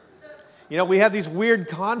 We have these weird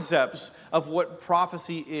concepts of what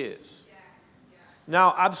prophecy is.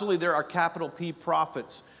 Now, absolutely, there are capital P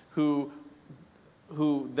prophets who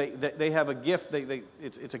they have a gift.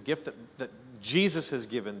 It's a gift that Jesus has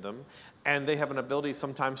given them, and they have an ability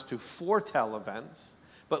sometimes to foretell events.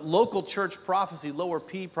 But local church prophecy, lower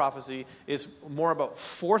P prophecy, is more about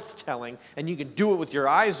forthtelling, and you can do it with your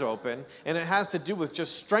eyes open, and it has to do with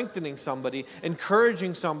just strengthening somebody,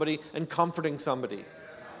 encouraging somebody, and comforting somebody.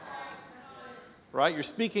 Right? You're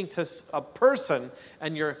speaking to a person,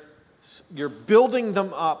 and you're building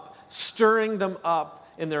them up, stirring them up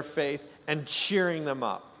in their faith, and cheering them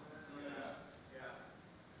up.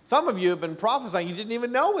 Some of you have been prophesying, you didn't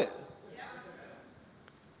even know it.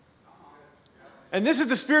 And this is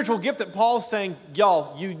the spiritual gift that Paul's saying,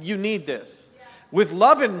 y'all, you need this. With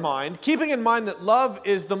love in mind, keeping in mind that love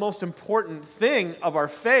is the most important thing of our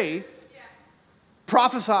faith,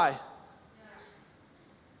 prophesy.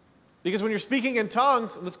 Because when you're speaking in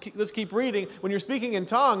tongues, let's keep reading. When you're speaking in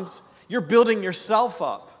tongues, you're building yourself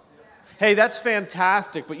up. Hey, that's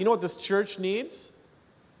fantastic, but you know what this church needs?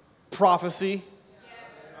 Prophecy.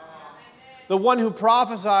 The one who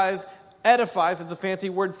prophesies, edifies, that's a fancy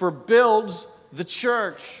word for builds the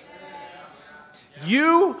church.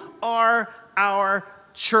 You are our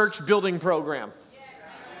church building program.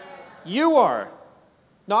 You are.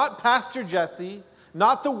 Not Pastor Jesse,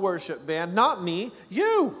 not the worship band, not me,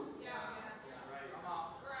 you.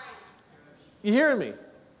 You hearing me?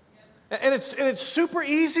 And it's super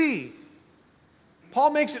easy.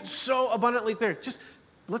 Paul makes it so abundantly clear. Just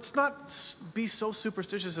let's not be so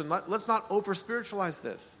superstitious and let's not over-spiritualize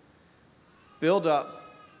this. Build up,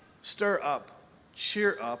 stir up,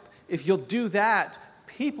 cheer up. If you'll do that,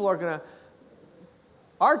 people are going to...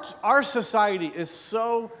 Our society is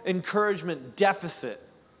so encouragement deficit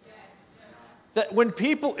that when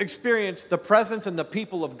people experience the presence and the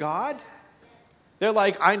people of God, they're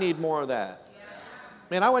like, I need more of that.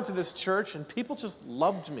 Man, I went to this church and people just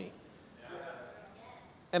loved me.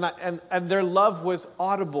 And their love was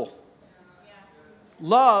audible.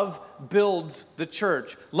 Love builds the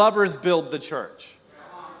church. Lovers build the church.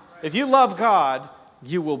 If you love God,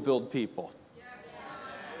 you will build people.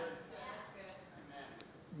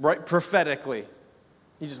 Right? Prophetically.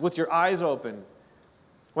 You just with your eyes open.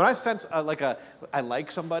 When I sense I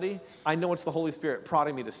like somebody, I know it's the Holy Spirit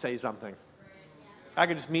prodding me to say something. I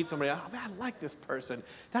could just meet somebody, oh man, I like this person.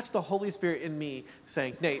 That's the Holy Spirit in me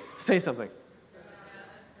saying, Nate, say something.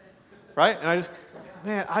 Right? And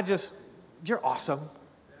you're awesome.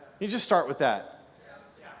 You just start with that.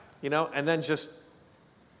 And then just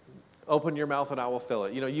open your mouth and I will fill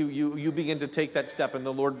it. You begin to take that step and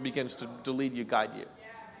the Lord begins to lead you, guide you.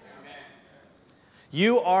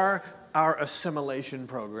 You are our assimilation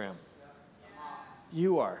program.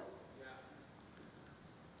 You are.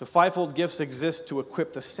 The fivefold gifts exist to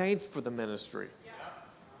equip the saints for the ministry.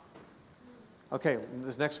 Okay,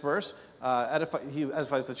 this next verse, he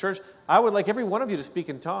edifies the church. I would like every one of you to speak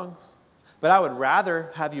in tongues, but I would rather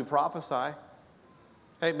have you prophesy.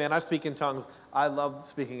 Hey, man, I speak in tongues. I love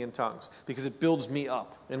speaking in tongues because it builds me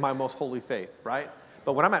up in my most holy faith, right?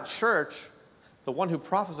 But when I'm at church, the one who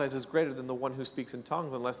prophesies is greater than the one who speaks in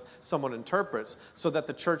tongues unless someone interprets so that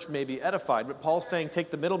the church may be edified. But Paul's saying take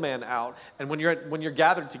the middleman out, and when you're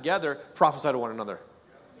gathered together, prophesy to one another.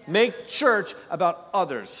 Make church about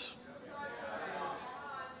others.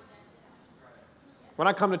 When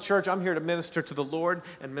I come to church, I'm here to minister to the Lord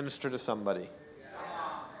and minister to somebody.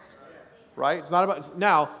 Right? It's not about...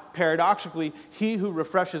 Now, paradoxically, he who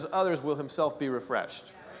refreshes others will himself be refreshed.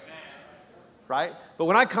 Right? But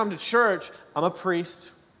when I come to church, I'm a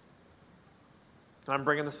priest. And I'm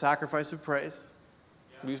bringing the sacrifice of praise.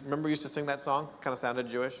 Remember we used to sing that song? Kind of sounded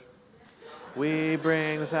Jewish. We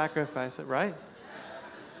bring the sacrifice, right?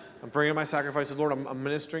 I'm bringing my sacrifices. Lord, I'm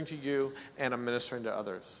ministering to you and I'm ministering to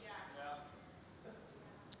others.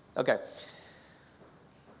 Okay.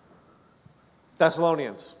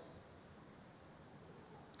 Thessalonians.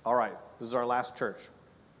 All right. This is our last church.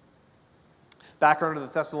 Background of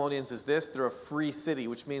the Thessalonians is this: they're a free city,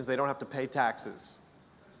 which means they don't have to pay taxes.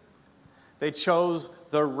 They chose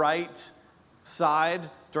the right side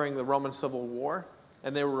during the Roman Civil War,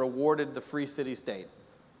 and they were awarded the free city state.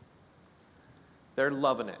 They're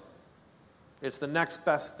loving it. It's the next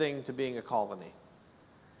best thing to being a colony.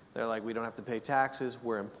 They're like, we don't have to pay taxes,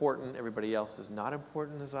 we're important, everybody else is not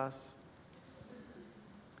important as us.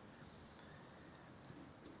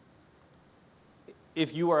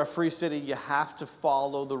 If you are a free city, you have to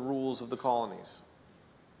follow the rules of the colonies.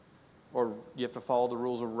 Or you have to follow the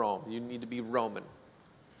rules of Rome. You need to be Roman.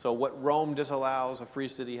 So what Rome disallows, a free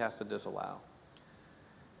city has to disallow.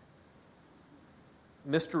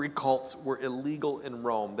 Mystery cults were illegal in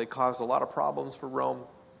Rome. They caused a lot of problems for Rome.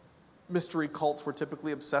 Mystery cults were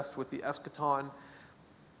typically obsessed with the eschaton,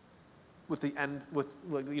 with the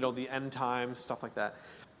end times, stuff like that.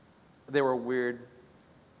 They were weird.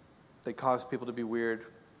 They caused people to be weird.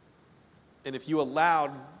 And if you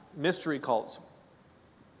allowed mystery cults,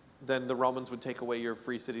 then the Romans would take away your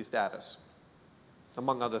free city status,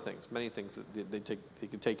 among other things, many things that they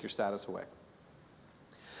could take your status away.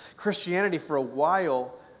 Christianity for a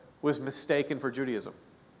while was mistaken for Judaism.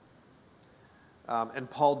 And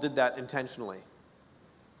Paul did that intentionally.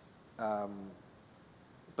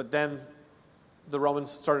 But then the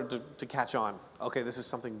Romans started to catch on. Okay, this is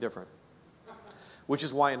something different. Which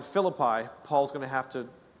is why in Philippi, Paul's going to have to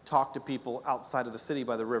talk to people outside of the city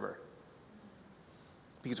by the river.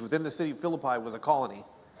 Because within the city of Philippi was a colony,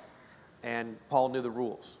 and Paul knew the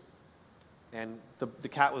rules. And the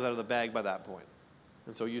cat was out of the bag by that point.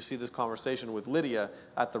 And so you see this conversation with Lydia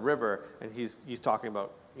at the river, and he's talking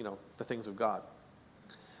about, the things of God.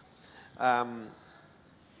 And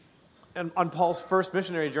on Paul's first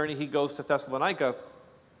missionary journey, he goes to Thessalonica,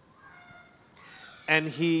 and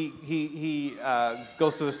he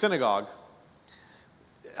goes to the synagogue,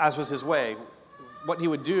 as was his way. What he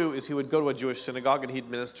would do is he would go to a Jewish synagogue, and he'd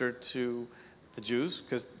minister to the Jews,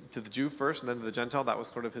 because to the Jew first and then to the Gentile. That was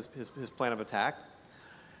sort of his plan of attack.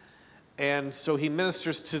 And so he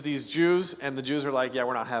ministers to these Jews, and the Jews are like, yeah,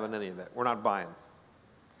 we're not having any of it. We're not buying.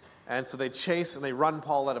 And so they chase and they run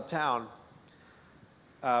Paul out of town.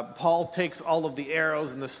 Paul takes all of the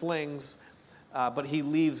arrows and the slings, but he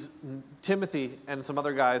leaves Timothy and some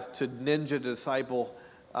other guys to ninja disciple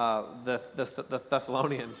the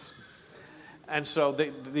Thessalonians. And so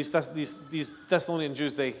these Thessalonian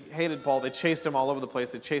Jews, they hated Paul. They chased him all over the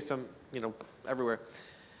place. They chased him, everywhere.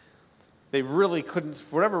 They really couldn't,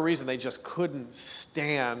 for whatever reason, they just couldn't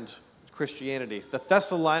stand Christianity.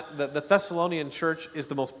 The Thessalonian church is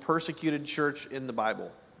the most persecuted church in the Bible.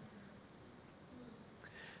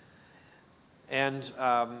 And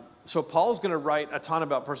so Paul's going to write a ton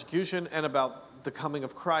about persecution and about the coming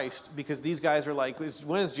of Christ, because these guys are like,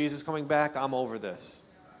 when is Jesus coming back? I'm over this.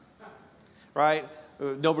 Right?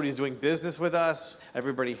 Nobody's doing business with us.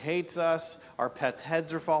 Everybody hates us. Our pets'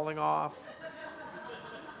 heads are falling off.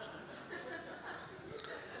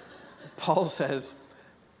 Paul says,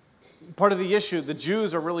 part of the issue, the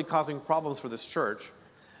Jews are really causing problems for this church.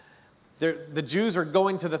 The Jews are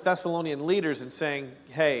going to the Thessalonian leaders and saying,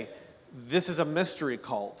 hey, this is a mystery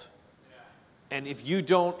cult. And if you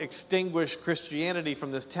don't extinguish Christianity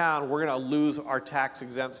from this town, we're going to lose our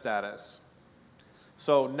tax-exempt status.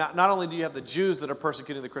 So not only do you have the Jews that are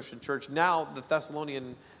persecuting the Christian church, now the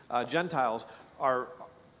Thessalonian Gentiles are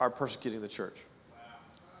persecuting the church.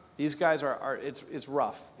 These guys it's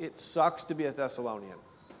rough. It sucks to be a Thessalonian.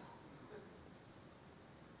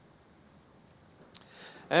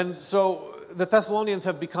 And so the Thessalonians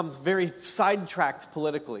have become very sidetracked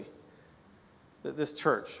politically, this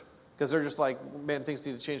church, because they're just like, man, things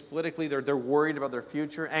need to change politically. They're worried about their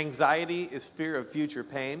future. Anxiety is fear of future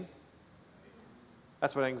pain.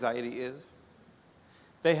 That's what anxiety is.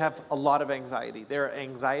 They have a lot of anxiety. They're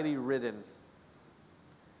anxiety-ridden.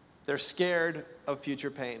 They're scared of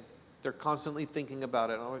future pain. They're constantly thinking about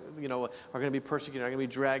it. I'm going to be persecuted. I'm going to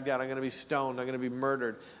be dragged out. I'm going to be stoned. I'm going to be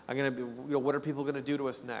murdered. I'm going to be, what are people going to do to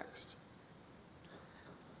us next?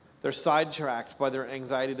 They're sidetracked by their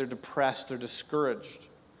anxiety. They're depressed. They're discouraged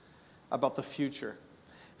about the future.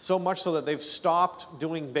 So much so that they've stopped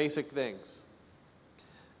doing basic things.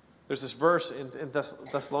 There's this verse in 1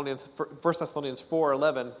 Thessalonians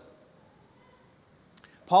 4:11.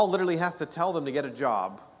 Paul literally has to tell them to get a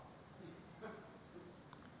job.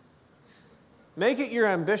 Make it your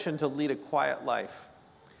ambition to lead a quiet life.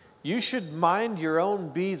 You should mind your own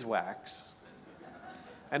beeswax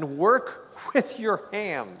and work with your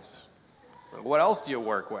hands. What else do you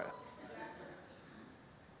work with?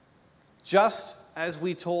 Just as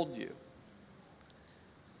we told you.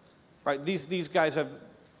 Right? These guys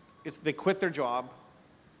they quit their job.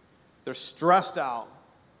 They're stressed out,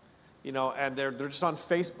 and they're just on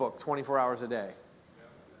Facebook 24 hours a day.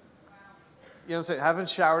 You know what I'm saying? Haven't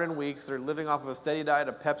showered in weeks. They're living off of a steady diet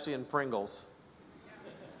of Pepsi and Pringles.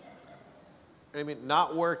 I mean,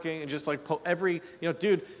 not working, and just like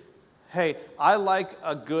dude, hey, I like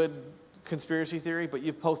a good conspiracy theory, but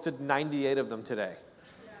you've posted 98 of them today.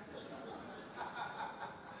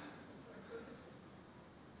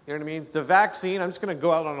 You know what I mean? The vaccine, I'm just going to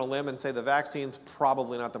go out on a limb and say the vaccine's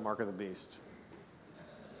probably not the mark of the beast.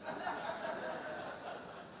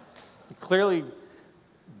 It clearly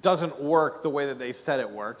doesn't work the way that they said it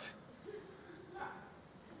worked.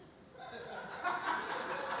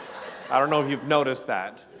 I don't know if you've noticed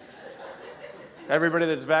that. Everybody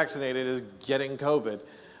that's vaccinated is getting COVID.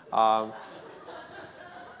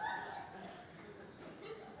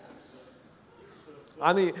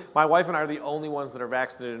 My wife and I are the only ones that are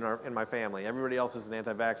vaccinated in my family. Everybody else is an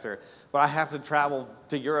anti-vaxxer. But I have to travel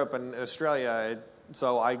to Europe and Australia,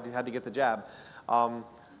 so I had to get the jab.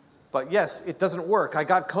 But yes, it doesn't work. I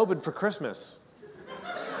got COVID for Christmas.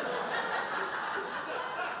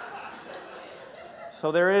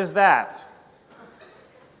 So there is that.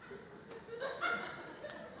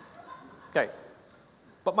 Okay.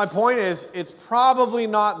 But my point is, it's probably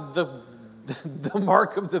not the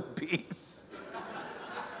mark of the beast.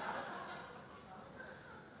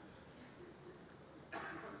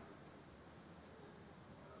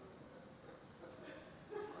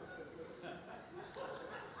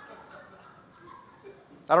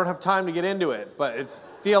 I don't have time to get into it, but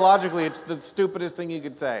theologically, it's the stupidest thing you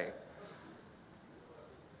could say.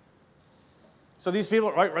 So these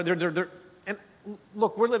people, right, and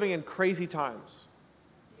look, we're living in crazy times.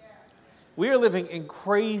 We are living in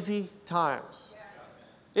crazy times.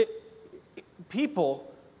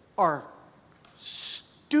 People are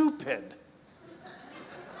stupid.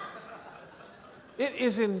 They're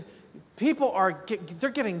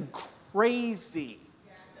getting crazy.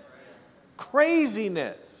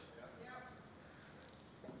 Craziness.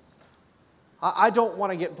 I don't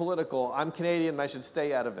want to get political. I'm Canadian and I should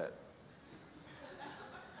stay out of it.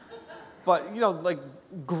 But, like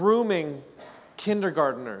grooming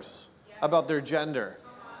kindergartners about their gender.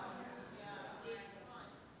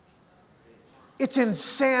 It's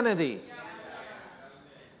insanity.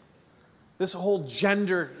 This whole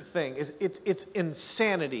gender thing it's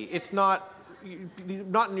insanity. It's not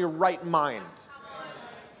in your right mind.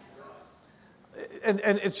 And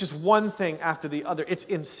it's just one thing after the other. It's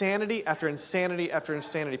insanity after insanity after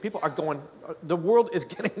insanity. People are the world is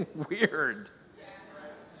getting weird.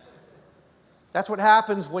 That's what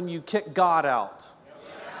happens when you kick God out.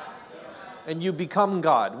 And you become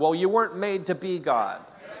God. Well, you weren't made to be God.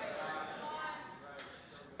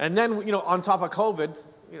 And then, on top of COVID,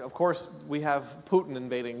 of course, we have Putin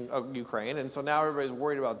invading Ukraine. And so now everybody's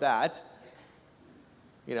worried about that.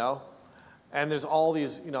 And there's all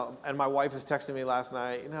these, and my wife was texting me last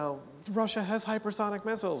night, Russia has hypersonic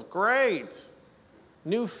missiles. Great.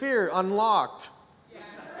 New fear unlocked.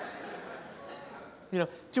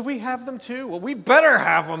 Do we have them too? Well, we better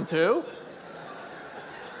have them too.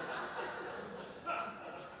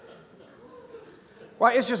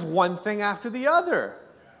 Right? It's just one thing after the other.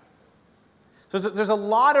 So there's a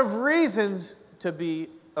lot of reasons to be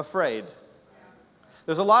afraid.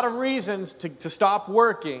 There's a lot of reasons to stop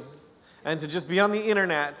working and to just be on the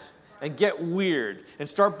internet and get weird and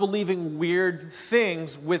start believing weird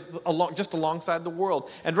things just alongside the world.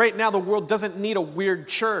 And right now, the world doesn't need a weird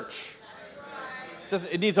church.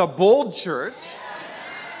 It needs a bold church.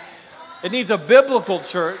 It needs a biblical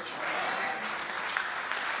church.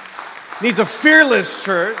 It needs a fearless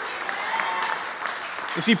church.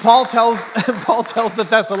 You see, Paul tells the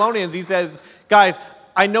Thessalonians, he says, guys,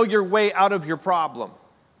 I know your way out of your problem.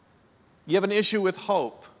 You have an issue with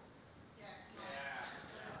hope.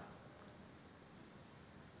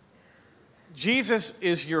 Jesus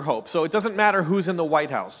is your hope. So it doesn't matter who's in the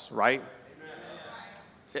White House, right?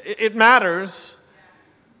 It matters.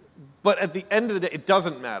 But at the end of the day, it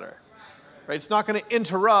doesn't matter. Right? It's not going to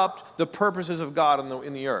interrupt the purposes of God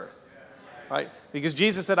in the earth. Right? Because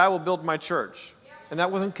Jesus said, I will build my church. And that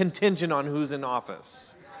wasn't contingent on who's in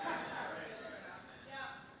office.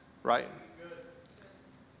 Right?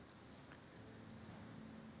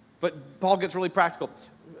 But Paul gets really practical.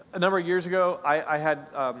 A number of years ago, I had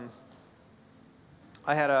a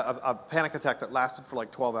panic attack that lasted for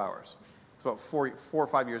like 12 hours. It's about 4 or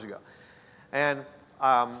 5 years ago. And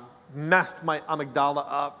messed my amygdala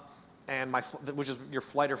up, and which is your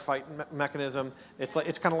flight or fight mechanism. It's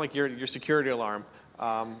kind of like your security alarm.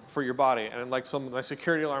 for your body. And like my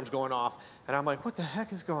security alarm's going off, and I'm like, what the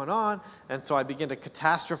heck is going on? And so I begin to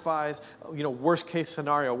catastrophize, worst case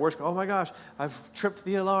scenario, oh my gosh, I've tripped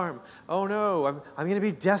the alarm. Oh no, I'm going to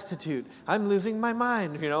be destitute. I'm losing my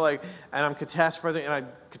mind, and I'm catastrophizing, and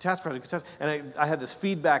and I had this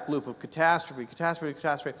feedback loop of catastrophe.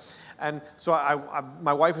 And so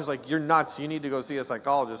my wife was like, you're nuts, you need to go see a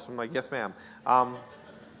psychologist. I'm like, yes ma'am.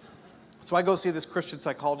 So I go see this Christian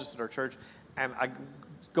psychologist at our church, and I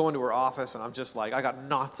go into her office, and I'm just like, I got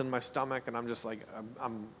knots in my stomach, and I'm just like,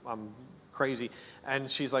 I'm crazy. And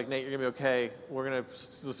she's like, Nate, you're gonna be okay.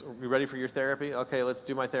 You ready for your therapy? Okay, let's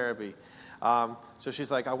do my therapy. So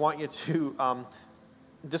she's like, I want you to,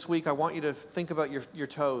 this week, I want you to think about your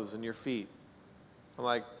toes and your feet. I'm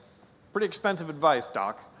like, pretty expensive advice,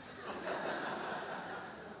 doc.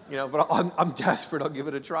 But I'm desperate. I'll give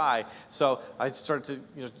it a try. So I start to,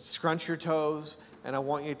 scrunch your toes, and I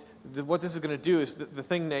want you to, what this is going to do is, the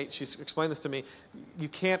thing, Nate, she's explained this to me, you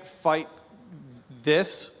can't fight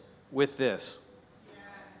this with this.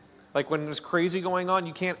 Like when there's crazy going on,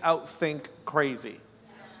 you can't outthink crazy.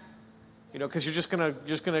 Because you're just going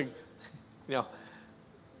to,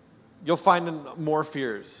 you'll find more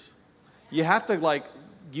fears. You have to,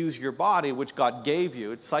 use your body, which God gave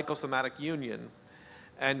you. It's psychosomatic union.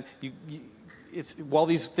 And it's while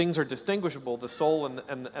these things are distinguishable, the soul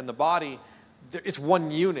and the body, it's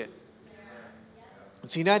one unit.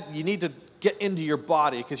 And so you need to get into your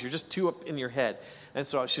body because you're just too up in your head. And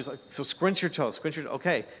so she's like, so scrunch your toes,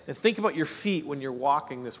 okay. And think about your feet when you're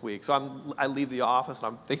walking this week. So I leave the office and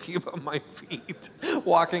I'm thinking about my feet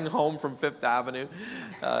walking home from Fifth Avenue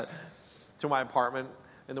to my apartment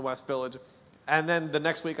in the West Village. And then the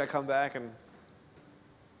next week I come back and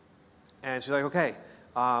she's like, okay.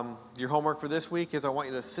 Your homework for this week is I want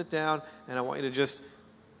you to sit down and I want you to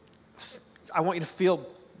feel,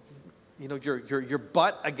 your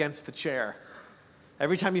butt against the chair.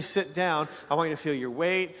 Every time you sit down, I want you to feel your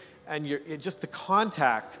weight and just the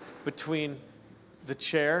contact between the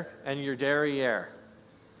chair and your derriere.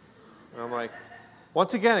 And I'm like,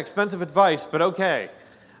 once again, expensive advice, but okay.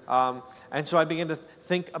 And so I began to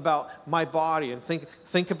think about my body and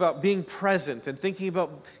think about being present and thinking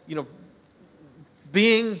about,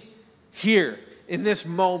 being here in this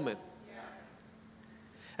moment.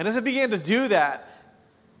 And as I began to do that,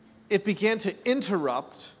 it began to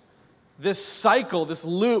interrupt this cycle, this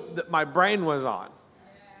loop that my brain was on.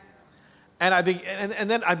 And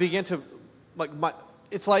then I began to,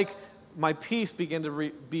 it's like my peace began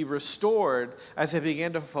to be restored as I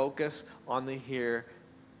began to focus on the here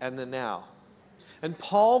and the now. And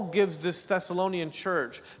Paul gives this Thessalonian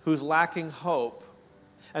church who's lacking hope,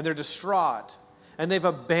 and they're distraught, and they've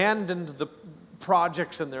abandoned the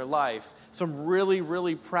projects in their life, some really,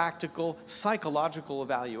 really practical psychological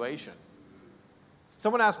evaluation.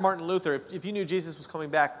 Someone asked Martin Luther, if you knew Jesus was coming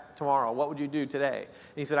back tomorrow, what would you do today?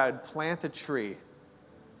 And he said, I would plant a tree.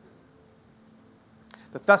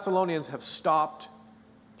 The Thessalonians have stopped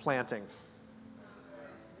planting.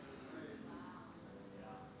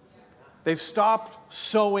 They've stopped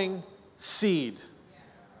sowing seed.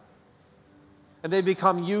 And they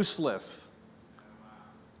become useless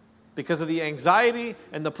because of the anxiety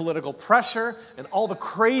and the political pressure and all the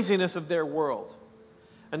craziness of their world.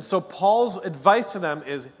 And so Paul's advice to them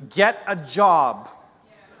is get a job.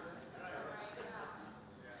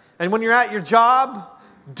 And when you're at your job,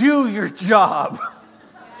 do your job.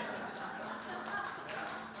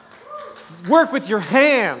 Work with your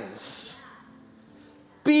hands.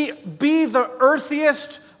 Be the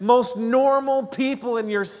earthiest, most normal people in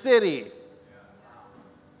your city.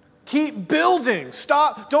 Keep building.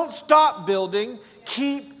 Don't stop building.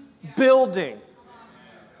 Keep building.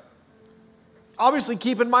 Obviously,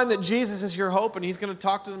 keep in mind that Jesus is your hope, and he's going to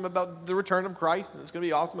talk to them about the return of Christ, and it's going to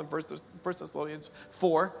be awesome in 1 Thessalonians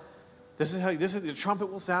 4. This is the trumpet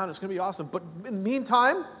will sound. It's going to be awesome. But in the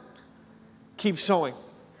meantime, keep sowing.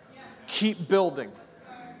 Keep building.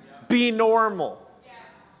 Be normal.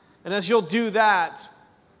 And as you'll do that,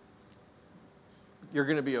 you're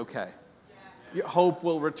going to be okay. Your hope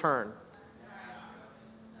will return.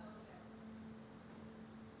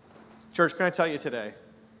 Church, can I tell you today,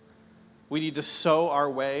 we need to sow our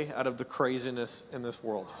way out of the craziness in this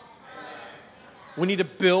world. We need to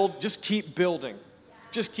build, just keep building.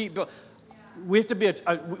 Just keep building. We have to be,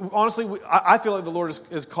 honestly, I feel like the Lord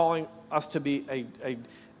is calling us to be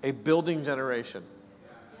a building generation.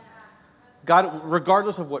 God,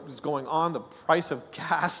 regardless of what is going on, the price of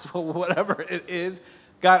gas, whatever it is,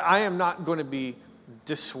 God, I am not going to be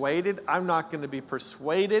dissuaded. I'm not going to be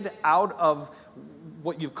persuaded out of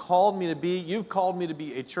what you've called me to be. You've called me to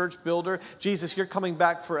be a church builder. Jesus, you're coming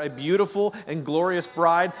back for a beautiful and glorious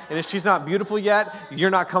bride. And if she's not beautiful yet, you're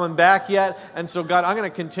not coming back yet. And so, God, I'm going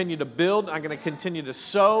to continue to build. I'm going to continue to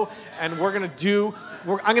sow. And I'm going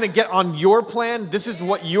to get on your plan. This is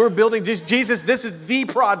what you're building. Jesus, this is the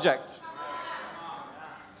project.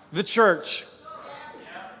 The church.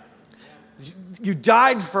 You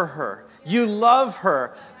died for her. You love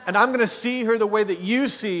her. And I'm going to see her the way that you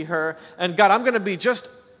see her. And God, I'm going to be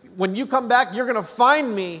when you come back, you're going to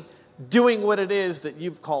find me doing what it is that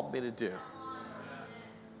you've called me to do.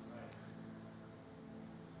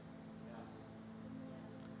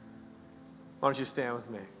 Why don't you stand with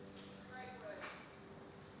me?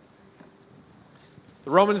 The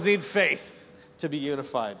Romans need faith to be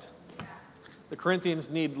unified. The Corinthians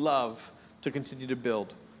need love to continue to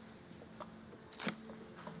build.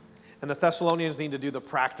 And the Thessalonians need to do the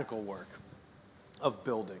practical work of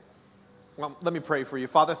building. Well, let me pray for you.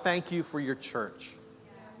 Father, thank you for your church.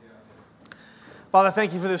 Father,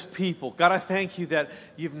 thank you for this people. God, I thank you that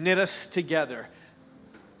you've knit us together.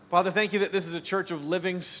 Father, thank you that this is a church of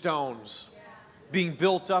living stones being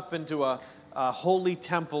built up into a holy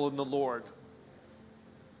temple in the Lord.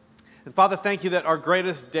 And Father, thank you that our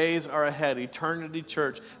greatest days are ahead, Eternity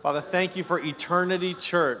Church. Father, thank you for Eternity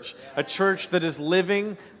Church, a church that is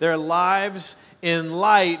living their lives in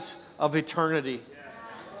light of eternity.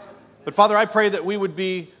 But Father, I pray that we would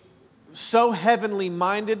be so heavenly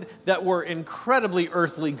minded that we're incredibly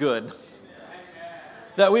earthly good.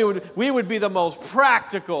 That we would be the most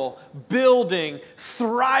practical, building,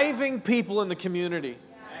 thriving people in the community.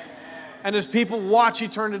 And as people watch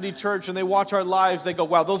Eternity Church and they watch our lives, they go,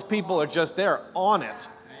 wow, those people are they're on it.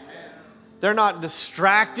 They're not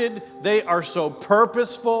distracted. They are so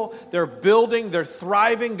purposeful. They're building. They're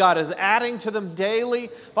thriving. God is adding to them daily.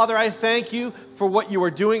 Father, I thank you for what you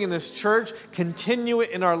are doing in this church. Continue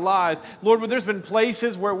it in our lives. Lord, there's been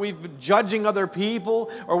places where we've been judging other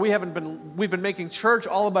people, or we've been making church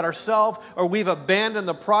all about ourselves, or we've abandoned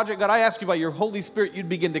the project. God, I ask you by your Holy Spirit, you'd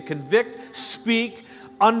begin to convict, speak,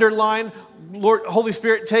 underline. Lord, Holy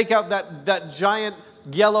Spirit, take out that giant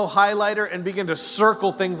yellow highlighter and begin to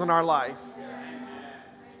circle things in our life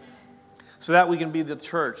so that we can be the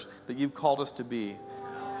church that you've called us to be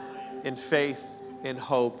in faith, in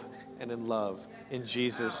hope, and in love. In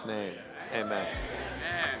Jesus' name, amen.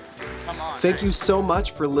 Thank you so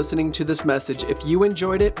much for listening to this message. If you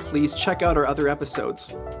enjoyed it, please check out our other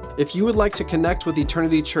episodes. If you would like to connect with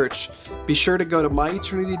Eternity Church, be sure to go to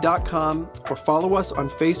myeternity.com or follow us on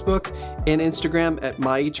Facebook and Instagram at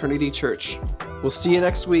MyEternityChurch. We'll see you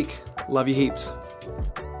next week. Love you heaps.